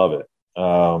 I love it.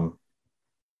 I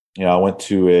went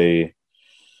to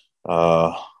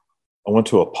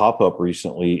a pop-up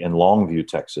recently in Longview,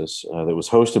 Texas, that was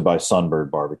hosted by Sunbird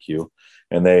Barbecue,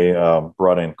 and they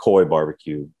brought in Koi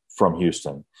Barbecue from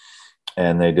Houston,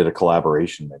 and they did a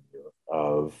collaboration menu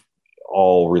of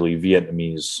all really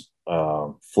Vietnamese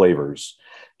flavors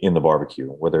in the barbecue,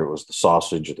 whether it was the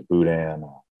sausage or the boudin,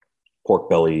 pork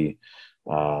belly.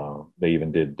 They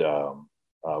even did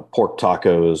pork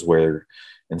tacos where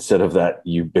instead of that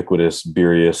ubiquitous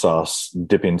birria sauce,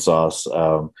 dipping sauce,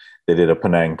 they did a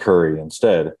Penang curry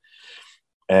instead.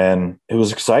 And it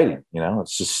was exciting.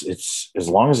 It's as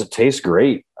long as it tastes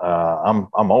great. I'm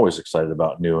always excited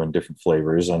about new and different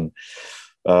flavors. And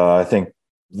I think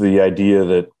the idea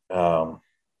that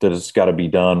that it's got to be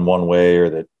done one way, or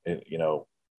that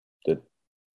that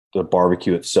the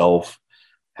barbecue itself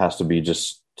has to be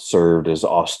just served as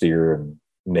austere and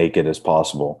naked as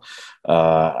possible,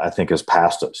 I think has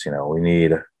passed us. We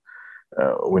need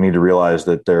to realize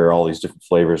that there are all these different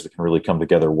flavors that can really come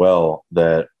together well,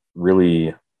 that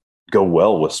really go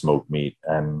well with smoked meat,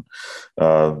 and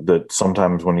that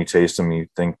sometimes when you taste them, you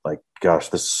think like, gosh,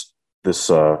 this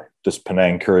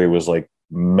Penang curry was like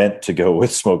meant to go with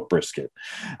smoked brisket.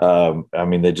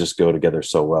 They just go together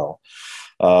so well.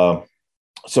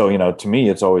 So to me,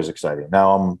 it's always exciting.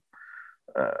 Now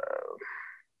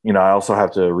I also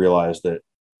have to realize that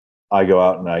I go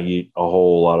out and I eat a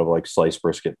whole lot of like sliced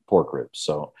brisket, pork ribs.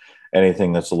 So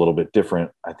anything that's a little bit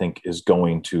different, I think, is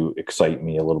going to excite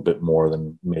me a little bit more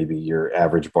than maybe your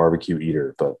average barbecue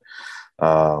eater. But,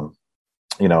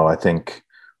 I think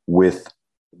with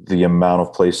the amount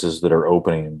of places that are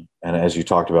opening, and as you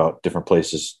talked about, different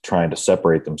places trying to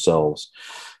separate themselves,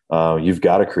 you've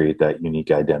got to create that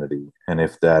unique identity. And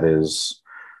if that is,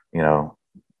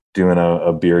 doing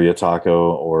a birria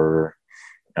taco or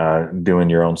doing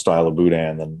your own style of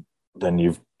boudin, then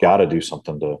you've got to do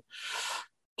something to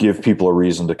give people a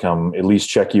reason to come at least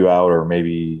check you out, or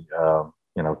maybe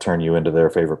turn you into their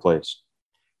favorite place.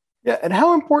 Yeah, and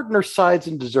how important are sides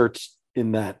and desserts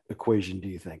in that equation, do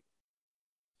you think?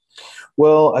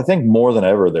 Well, I think more than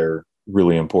ever they're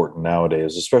really important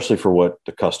nowadays, especially for what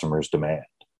the customers demand.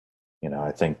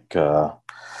 I think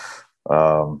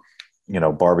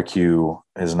barbecue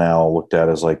is now looked at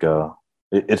as like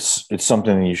it's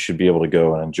something you should be able to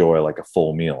go and enjoy like a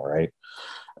full meal, right?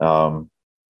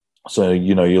 So,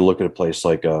 you look at a place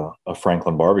like a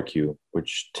Franklin Barbecue,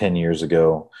 which 10 years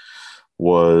ago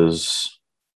was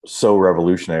so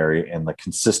revolutionary in the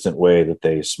consistent way that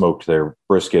they smoked their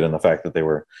brisket, and the fact that they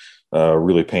were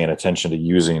really paying attention to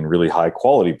using really high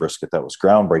quality brisket that was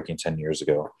groundbreaking 10 years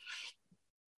ago.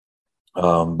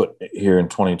 But here in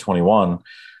 2021,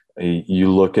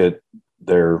 you look at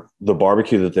the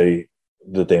barbecue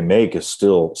that they make is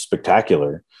still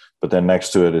spectacular, but then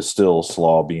next to it is still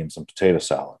slaw, beans, and potato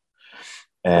salad.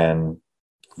 And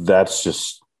that's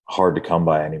just hard to come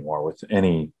by anymore with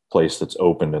any place that's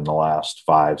opened in the last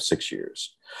 5-6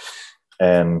 years.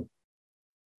 And,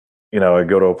 I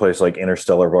go to a place like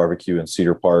Interstellar Barbecue in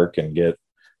Cedar Park and get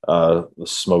the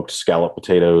smoked scallop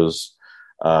potatoes,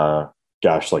 like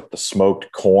the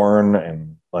smoked corn,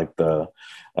 and like the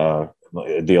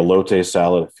elote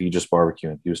salad at Feges Barbecue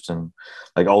in Houston,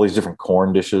 like all these different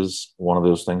corn dishes. One of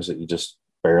those things that you just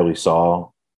barely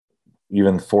saw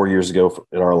even 4 years ago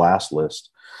at our last list.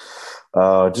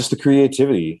 Just the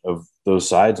creativity of those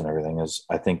sides and everything is,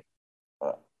 I think,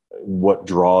 what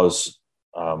draws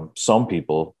some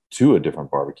people to a different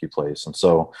barbecue place. And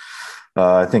so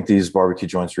I think these barbecue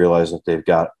joints realize that they've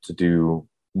got to do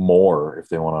more if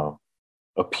they want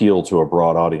to appeal to a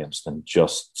broad audience than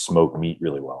just smoke meat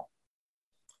really well.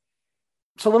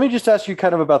 So let me just ask you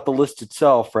kind of about the list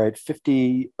itself, right?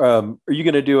 50. Are you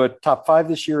going to do a top 5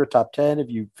 this year, a top 10? Have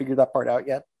you figured that part out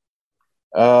yet?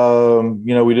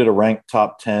 We did a ranked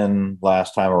top 10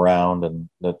 last time around, and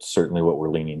that's certainly what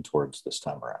we're leaning towards this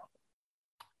time around.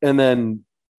 And then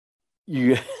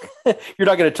you're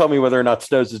not going to tell me whether or not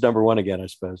Snow's is number 1 again, I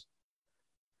suppose.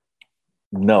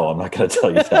 No, I'm not going to tell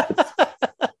you that.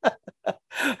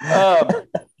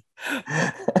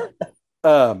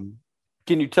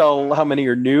 Can you tell how many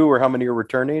are new or how many are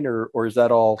returning, or is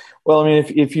that all? Well,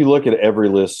 if you look at every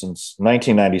list since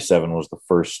 1997 was the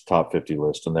first top 50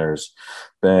 list, and there's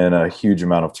been a huge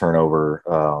amount of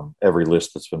turnover every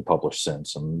list that's been published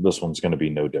since, and this one's going to be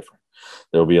no different.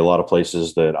 There'll be a lot of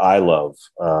places that I love,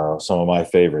 some of my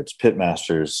favorites,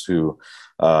 pitmasters who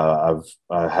I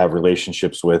have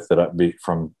relationships with that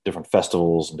from different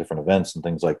festivals and different events and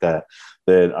things like that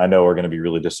I know are going to be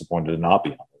really disappointed to not be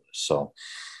on the list. So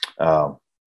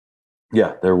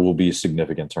there will be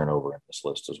significant turnover in this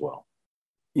list as well.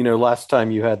 Last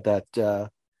time you had that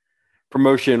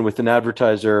promotion with an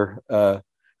advertiser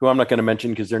who I'm not going to mention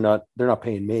because they're not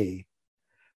paying me,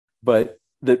 but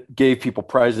that gave people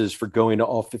prizes for going to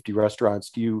all 50 restaurants.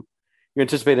 Do you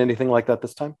anticipate anything like that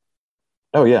this time?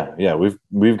 Oh yeah.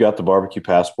 We've got the barbecue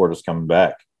passport is coming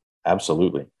back.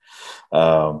 Absolutely.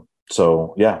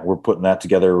 So yeah, we're putting that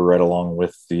together right along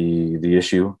with the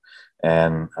issue.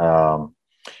 And,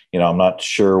 I'm not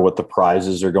sure what the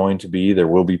prizes are going to be. There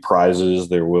will be prizes.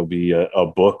 There will be a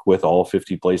book with all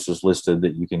 50 places listed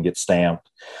that you can get stamped.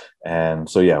 And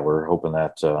so, yeah, we're hoping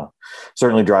that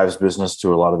certainly drives business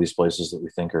to a lot of these places that we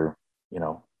think are,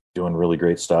 doing really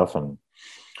great stuff, and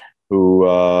who,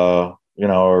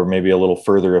 are maybe a little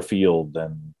further afield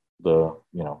than the,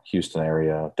 Houston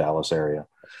area, Dallas area.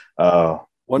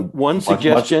 One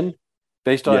suggestion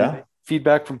based on Yeah.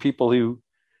 feedback from people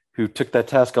who took that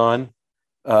task on,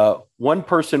 one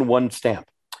person, one stamp.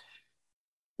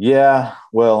 Yeah,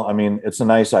 well, I mean, it's a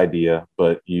nice idea,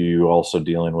 but you also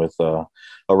dealing with a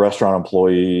restaurant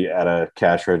employee at a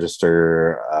cash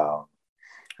register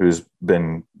who's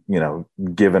been,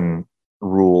 given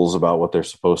rules about what they're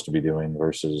supposed to be doing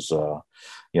versus,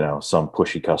 some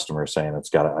pushy customer saying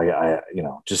it's got to,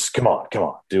 just come on,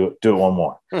 do it one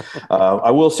more.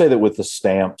 I will say that with the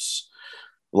stamps,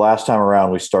 last time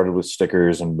around, we started with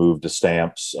stickers and moved to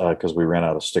stamps because we ran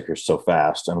out of stickers so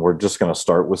fast. And we're just going to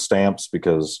start with stamps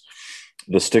because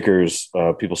the stickers,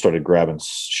 people started grabbing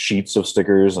sheets of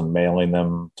stickers and mailing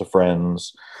them to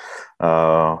friends,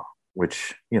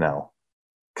 which,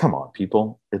 come on,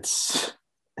 people. It's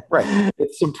right.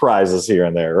 It's some prizes here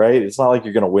and there, right? It's not like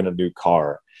you're going to win a new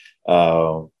car.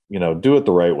 Do it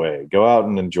the right way. Go out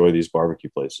and enjoy these barbecue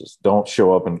places. Don't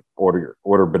show up and order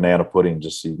banana pudding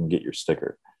just so you can get your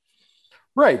sticker.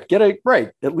 Right.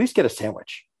 At least get a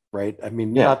sandwich. Right. I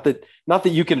mean, not that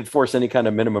you can enforce any kind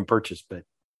of minimum purchase, but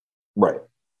right.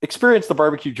 Experience the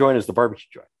barbecue joint as the barbecue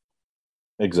joint.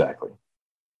 Exactly.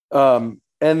 And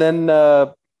then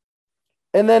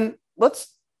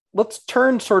let's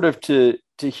turn sort of to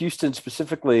Houston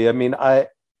specifically. I mean,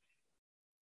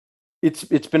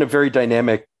 it's been a very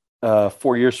dynamic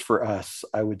 4 years for us,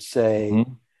 I would say.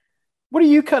 Mm-hmm. What do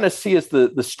you kind of see as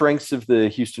the strengths of the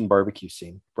Houston barbecue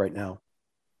scene right now?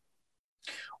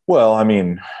 Well, I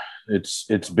mean,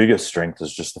 its biggest strength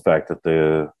is just the fact that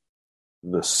the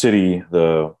city,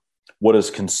 what is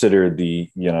considered the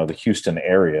Houston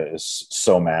area is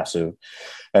so massive,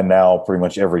 and now pretty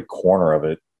much every corner of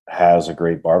it has a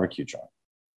great barbecue joint.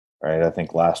 Right? I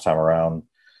think last time around,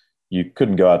 you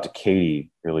couldn't go out to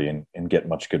Katy really and get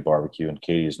much good barbecue. And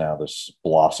Katy is now this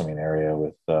blossoming area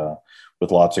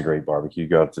with lots of great barbecue. You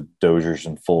go out to Dozier's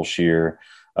in Full Shear,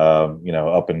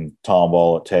 up in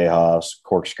Tomball at Tejas,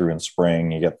 Corkscrew in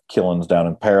Spring. You got Killen's down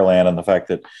in Pearland, and the fact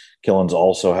that Killen's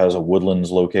also has a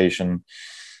Woodlands location.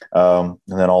 And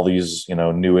then all these,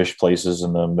 newish places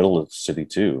in the middle of the city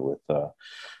too, with,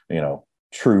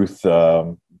 Truth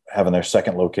having their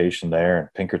second location there,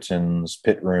 and Pinkerton's,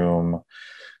 Pit Room,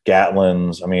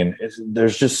 Gatlin's. I mean,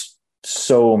 there's just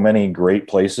so many great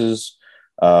places.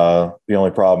 The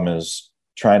only problem is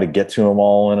trying to get to them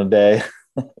all in a day.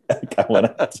 Not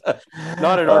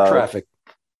in our traffic.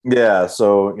 Yeah.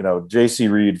 So, JC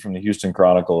Reed from the Houston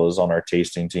Chronicle is on our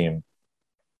tasting team.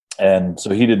 And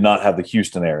so he did not have the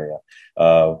Houston area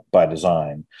by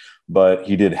design, but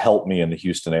he did help me in the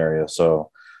Houston area. So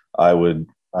I went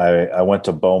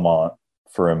to Beaumont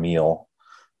for a meal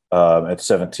at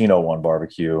 1701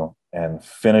 Barbecue and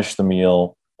finished the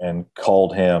meal and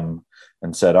called him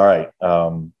and said, all right,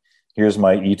 here's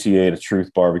my ETA to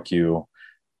Truth Barbecue.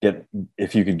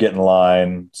 If you could get in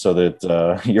line so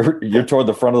that you're toward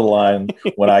the front of the line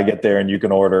when I get there, and you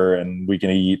can order and we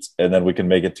can eat, and then we can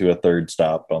make it to a third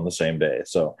stop on the same day.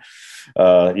 So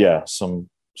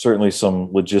certainly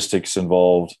some logistics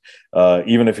involved,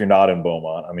 even if you're not in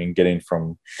Beaumont. I mean, getting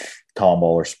from Tomball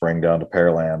or Spring down to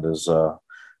Pearland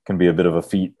can be a bit of a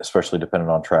feat, especially depending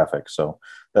on traffic. So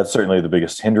that's certainly the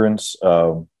biggest hindrance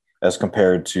as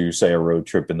compared to, say, a road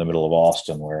trip in the middle of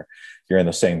Austin, where you're in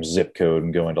the same zip code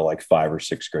and going to like 5 or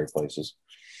 6 great places.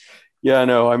 Yeah,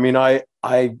 no, I mean, I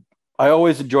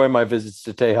always enjoy my visits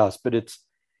to Tejas, but it's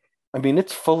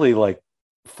fully like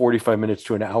 45 minutes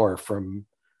to an hour from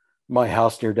my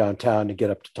house near downtown to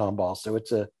get up to Tomball. So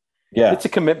it's a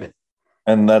commitment.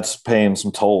 And that's paying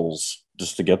some tolls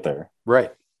just to get there.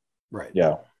 Right.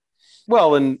 Yeah.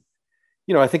 Well, and,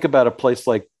 I think about a place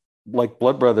like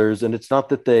Blood Brothers, and it's not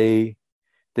that they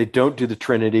don't do the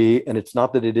Trinity, and it's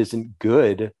not that it isn't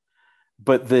good,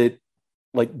 but that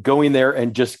like going there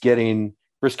and just getting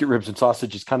brisket, ribs, and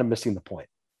sausage is kind of missing the point,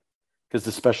 because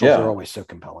the specials are always so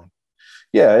compelling.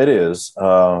 Yeah, it is.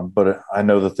 But I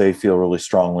know that they feel really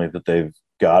strongly that they've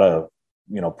got to,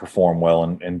 perform well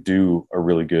and do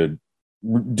really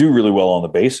well on the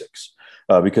basics,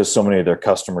 because so many of their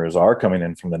customers are coming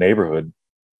in from the neighborhood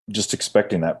just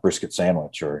expecting that brisket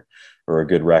sandwich or a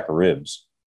good rack of ribs.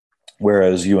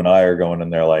 Whereas you and I are going in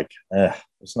there like,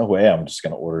 there's no way I'm just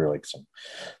going to order like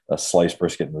a sliced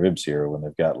brisket and ribs here when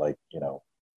they've got like,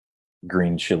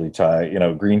 green chili Thai,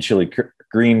 green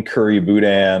curry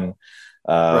boudin.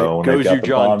 Right. When they've got Goju the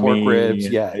John banh pork ribs.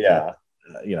 mi, Yeah.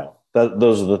 yeah,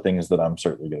 those are the things that I'm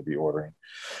certainly going to be ordering.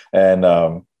 And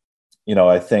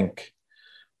I think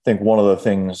one of the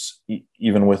things,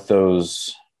 even with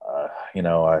those,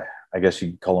 I guess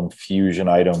you'd call them fusion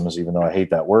items, even though I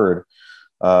hate that word,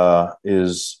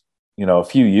 is, a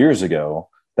few years ago,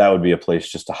 that would be a place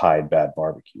just to hide bad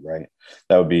barbecue, right?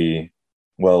 That would be,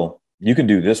 well, you can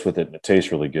do this with it and it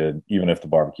tastes really good, even if the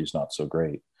barbecue's not so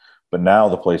great. But now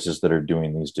the places that are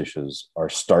doing these dishes are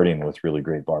starting with really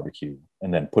great barbecue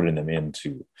and then putting them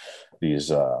into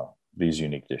these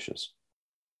unique dishes.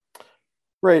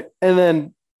 Right. And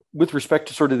then with respect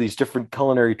to sort of these different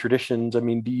culinary traditions, I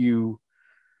mean, do you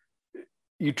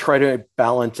try to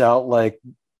balance out like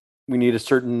we need a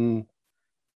certain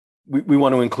we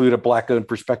want to include a black owned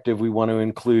perspective, we want to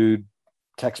include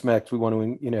Tex-Mex, we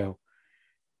want to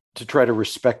to try to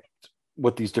respect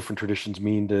what these different traditions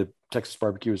mean to Texas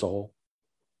barbecue as a whole?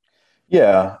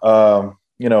 Yeah. A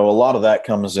lot of that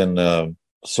comes in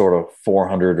sort of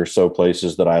 400 or so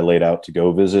places that I laid out to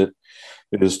go visit.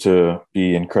 It is to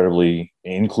be incredibly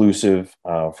inclusive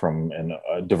from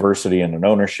a diversity and an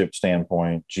ownership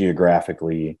standpoint,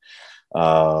 geographically,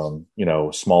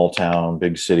 small town,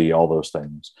 big city, all those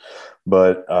things.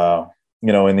 But,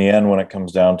 in the end, when it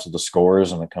comes down to the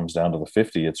scores and it comes down to the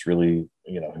 50, it's really,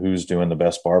 who's doing the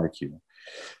best barbecue.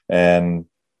 And,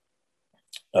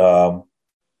 there's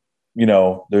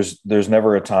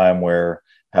never a time where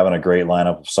having a great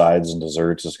lineup of sides and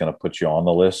desserts is going to put you on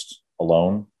the list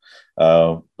alone.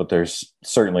 But there's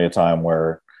certainly a time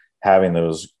where having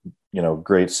those,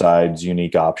 great sides,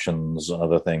 unique options, and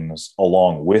other things,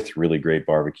 along with really great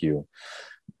barbecue,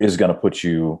 is going to put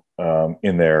you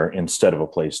in there instead of a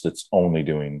place that's only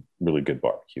doing really good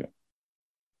barbecue.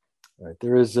 All right.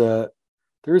 There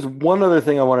is one other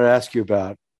thing I wanted to ask you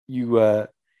about. You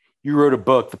wrote a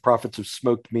book, The Profits of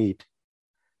Smoked Meat,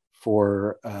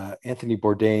 for Anthony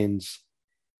Bourdain's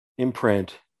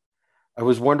imprint. I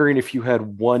was wondering if you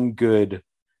had one good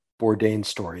Bourdain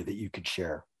story that you could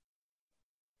share.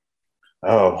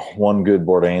 Oh, one good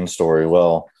Bourdain story.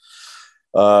 Well,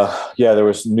 there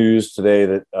was news today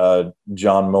that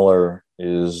John Miller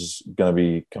is going to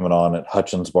be coming on at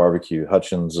Hutchins Barbecue.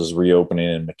 Hutchins is reopening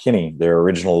in McKinney, their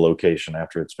original location,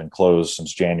 after it's been closed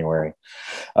since January.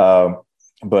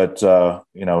 But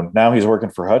now he's working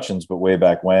for Hutchins, but way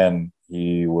back when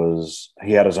he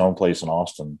had his own place in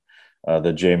Austin,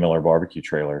 the J. Miller Barbecue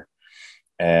Trailer.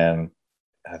 And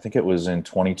I think it was in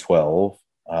 2012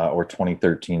 or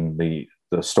 2013, the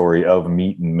story of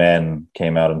Meat and Men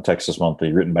came out in Texas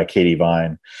Monthly, written by Katie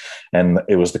Vine. And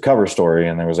it was the cover story,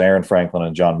 and there was Aaron Franklin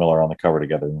and John Miller on the cover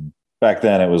together. And back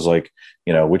then it was like,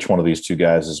 which one of these two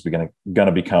guys is going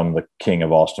to become the king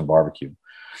of Austin barbecue?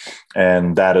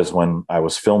 And that is when I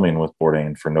was filming with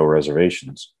Bourdain for No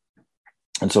Reservations.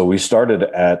 And so we started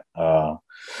the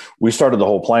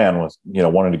whole plan with,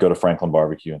 wanting to go to Franklin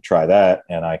Barbecue and try that.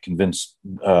 And I convinced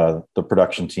the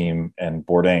production team and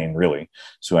Bourdain, really,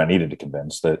 so I needed to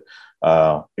convince that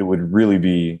it would really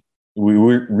be, we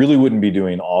really wouldn't be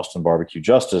doing Austin barbecue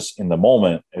justice in the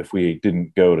moment if we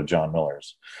didn't go to John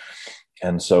Miller's.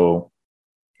 And so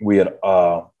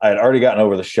I had already gotten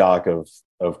over the shock of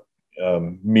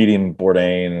meeting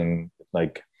Bourdain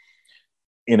and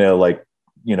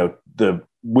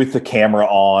with the camera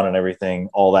on and everything,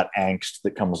 all that angst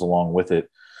that comes along with it,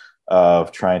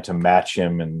 of trying to match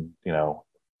him and,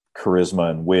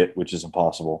 charisma and wit, which is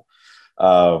impossible.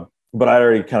 But I'd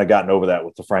already kind of gotten over that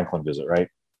with the Franklin visit. Right.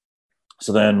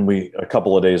 So then a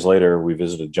couple of days later, we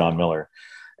visited John Miller,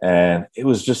 and it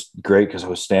was just great because I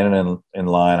was standing in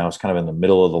line. I was kind of in the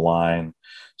middle of the line,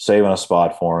 saving a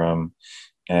spot for him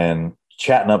and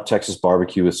chatting up Texas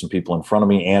barbecue with some people in front of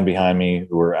me and behind me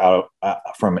who were out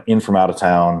from out of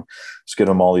town. Just give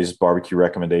them all these barbecue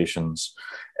recommendations.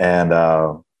 And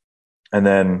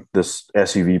then this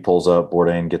SUV pulls up,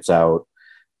 Bourdain gets out,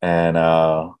 and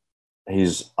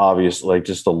he's obvious, like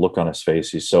just the look on his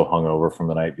face. He's so hungover from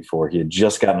the night before. He had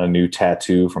just gotten a new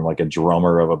tattoo from like a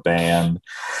drummer of a band.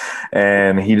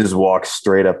 And he just walks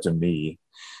straight up to me.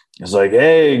 He's like,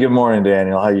 "Hey, good morning,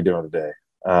 Daniel. How you doing today?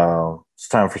 It's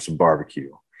time for some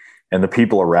barbecue." And the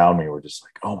people around me were just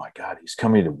like, "Oh my God, he's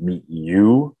coming to meet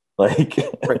you." Like,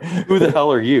 right. Who the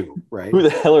hell are you? Right. Who the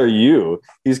hell are you?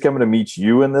 He's coming to meet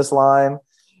you in this line.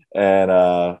 And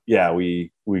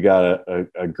we got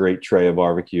a great tray of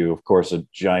barbecue, of course, a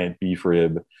giant beef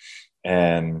rib.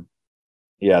 And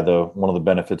one of the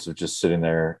benefits of just sitting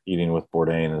there eating with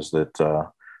Bourdain is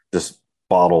that just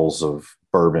bottles of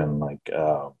bourbon, like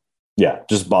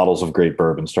just bottles of great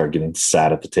bourbon start getting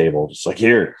sat at the table, just like,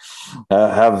 here,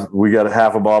 we got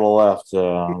half a bottle left,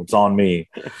 it's on me.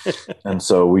 And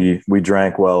so we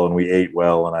drank well and we ate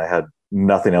well, and I had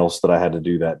nothing else that I had to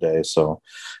do that day. So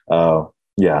that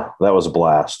was a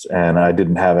blast, and I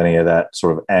didn't have any of that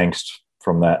sort of angst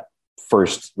from that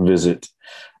first visit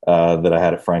that I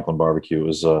had at Franklin Barbecue. It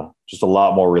was just a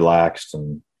lot more relaxed,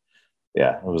 and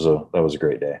that was a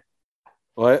great day.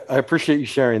 Well, I appreciate you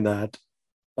sharing that.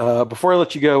 Before I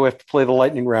let you go, we have to play the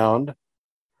lightning round.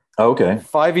 Okay.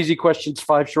 5 easy questions,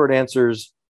 5 short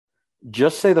answers.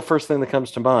 Just say the first thing that comes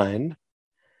to mind.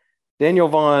 Daniel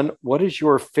Vaughn, what is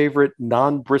your favorite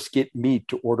non-brisket meat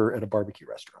to order at a barbecue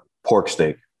restaurant? Pork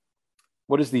steak.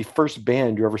 What is the first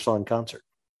band you ever saw in concert?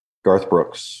 Garth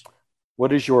Brooks.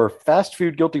 What is your fast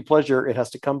food guilty pleasure? It has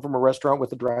to come from a restaurant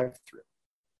with a drive-thru.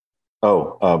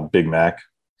 Big Mac.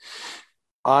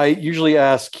 I usually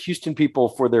ask Houston people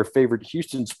for their favorite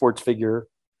Houston sports figure,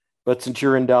 but since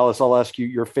you're in Dallas, I'll ask you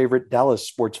your favorite Dallas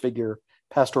sports figure,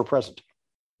 past or present.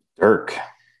 Dirk.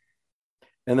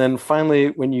 And then finally,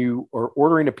 when you are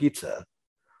ordering a pizza,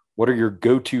 what are your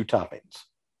go-to toppings?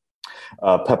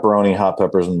 Pepperoni, hot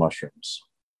peppers, and mushrooms.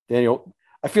 Daniel,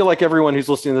 I feel like everyone who's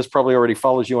listening to this probably already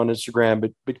follows you on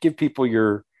Instagram, but give people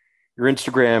your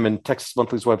Instagram and Texas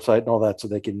Monthly's website and all that so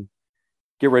they can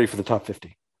get ready for the top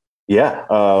 50. Yeah.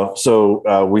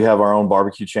 So we have our own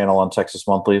barbecue channel on Texas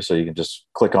Monthly. So you can just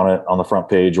click on it on the front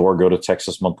page or go to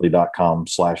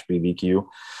texasmonthly.com/BBQ.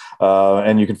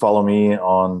 And you can follow me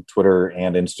on Twitter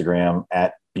and Instagram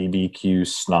at BBQ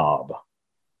Snob.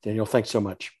 Daniel, thanks so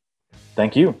much.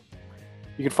 Thank you.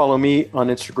 You can follow me on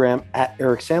Instagram at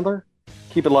Eric Sandler.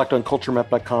 Keep it locked on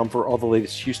culturemap.com for all the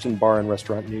latest Houston bar and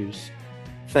restaurant news.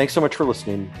 Thanks so much for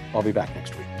listening. I'll be back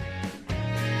next week.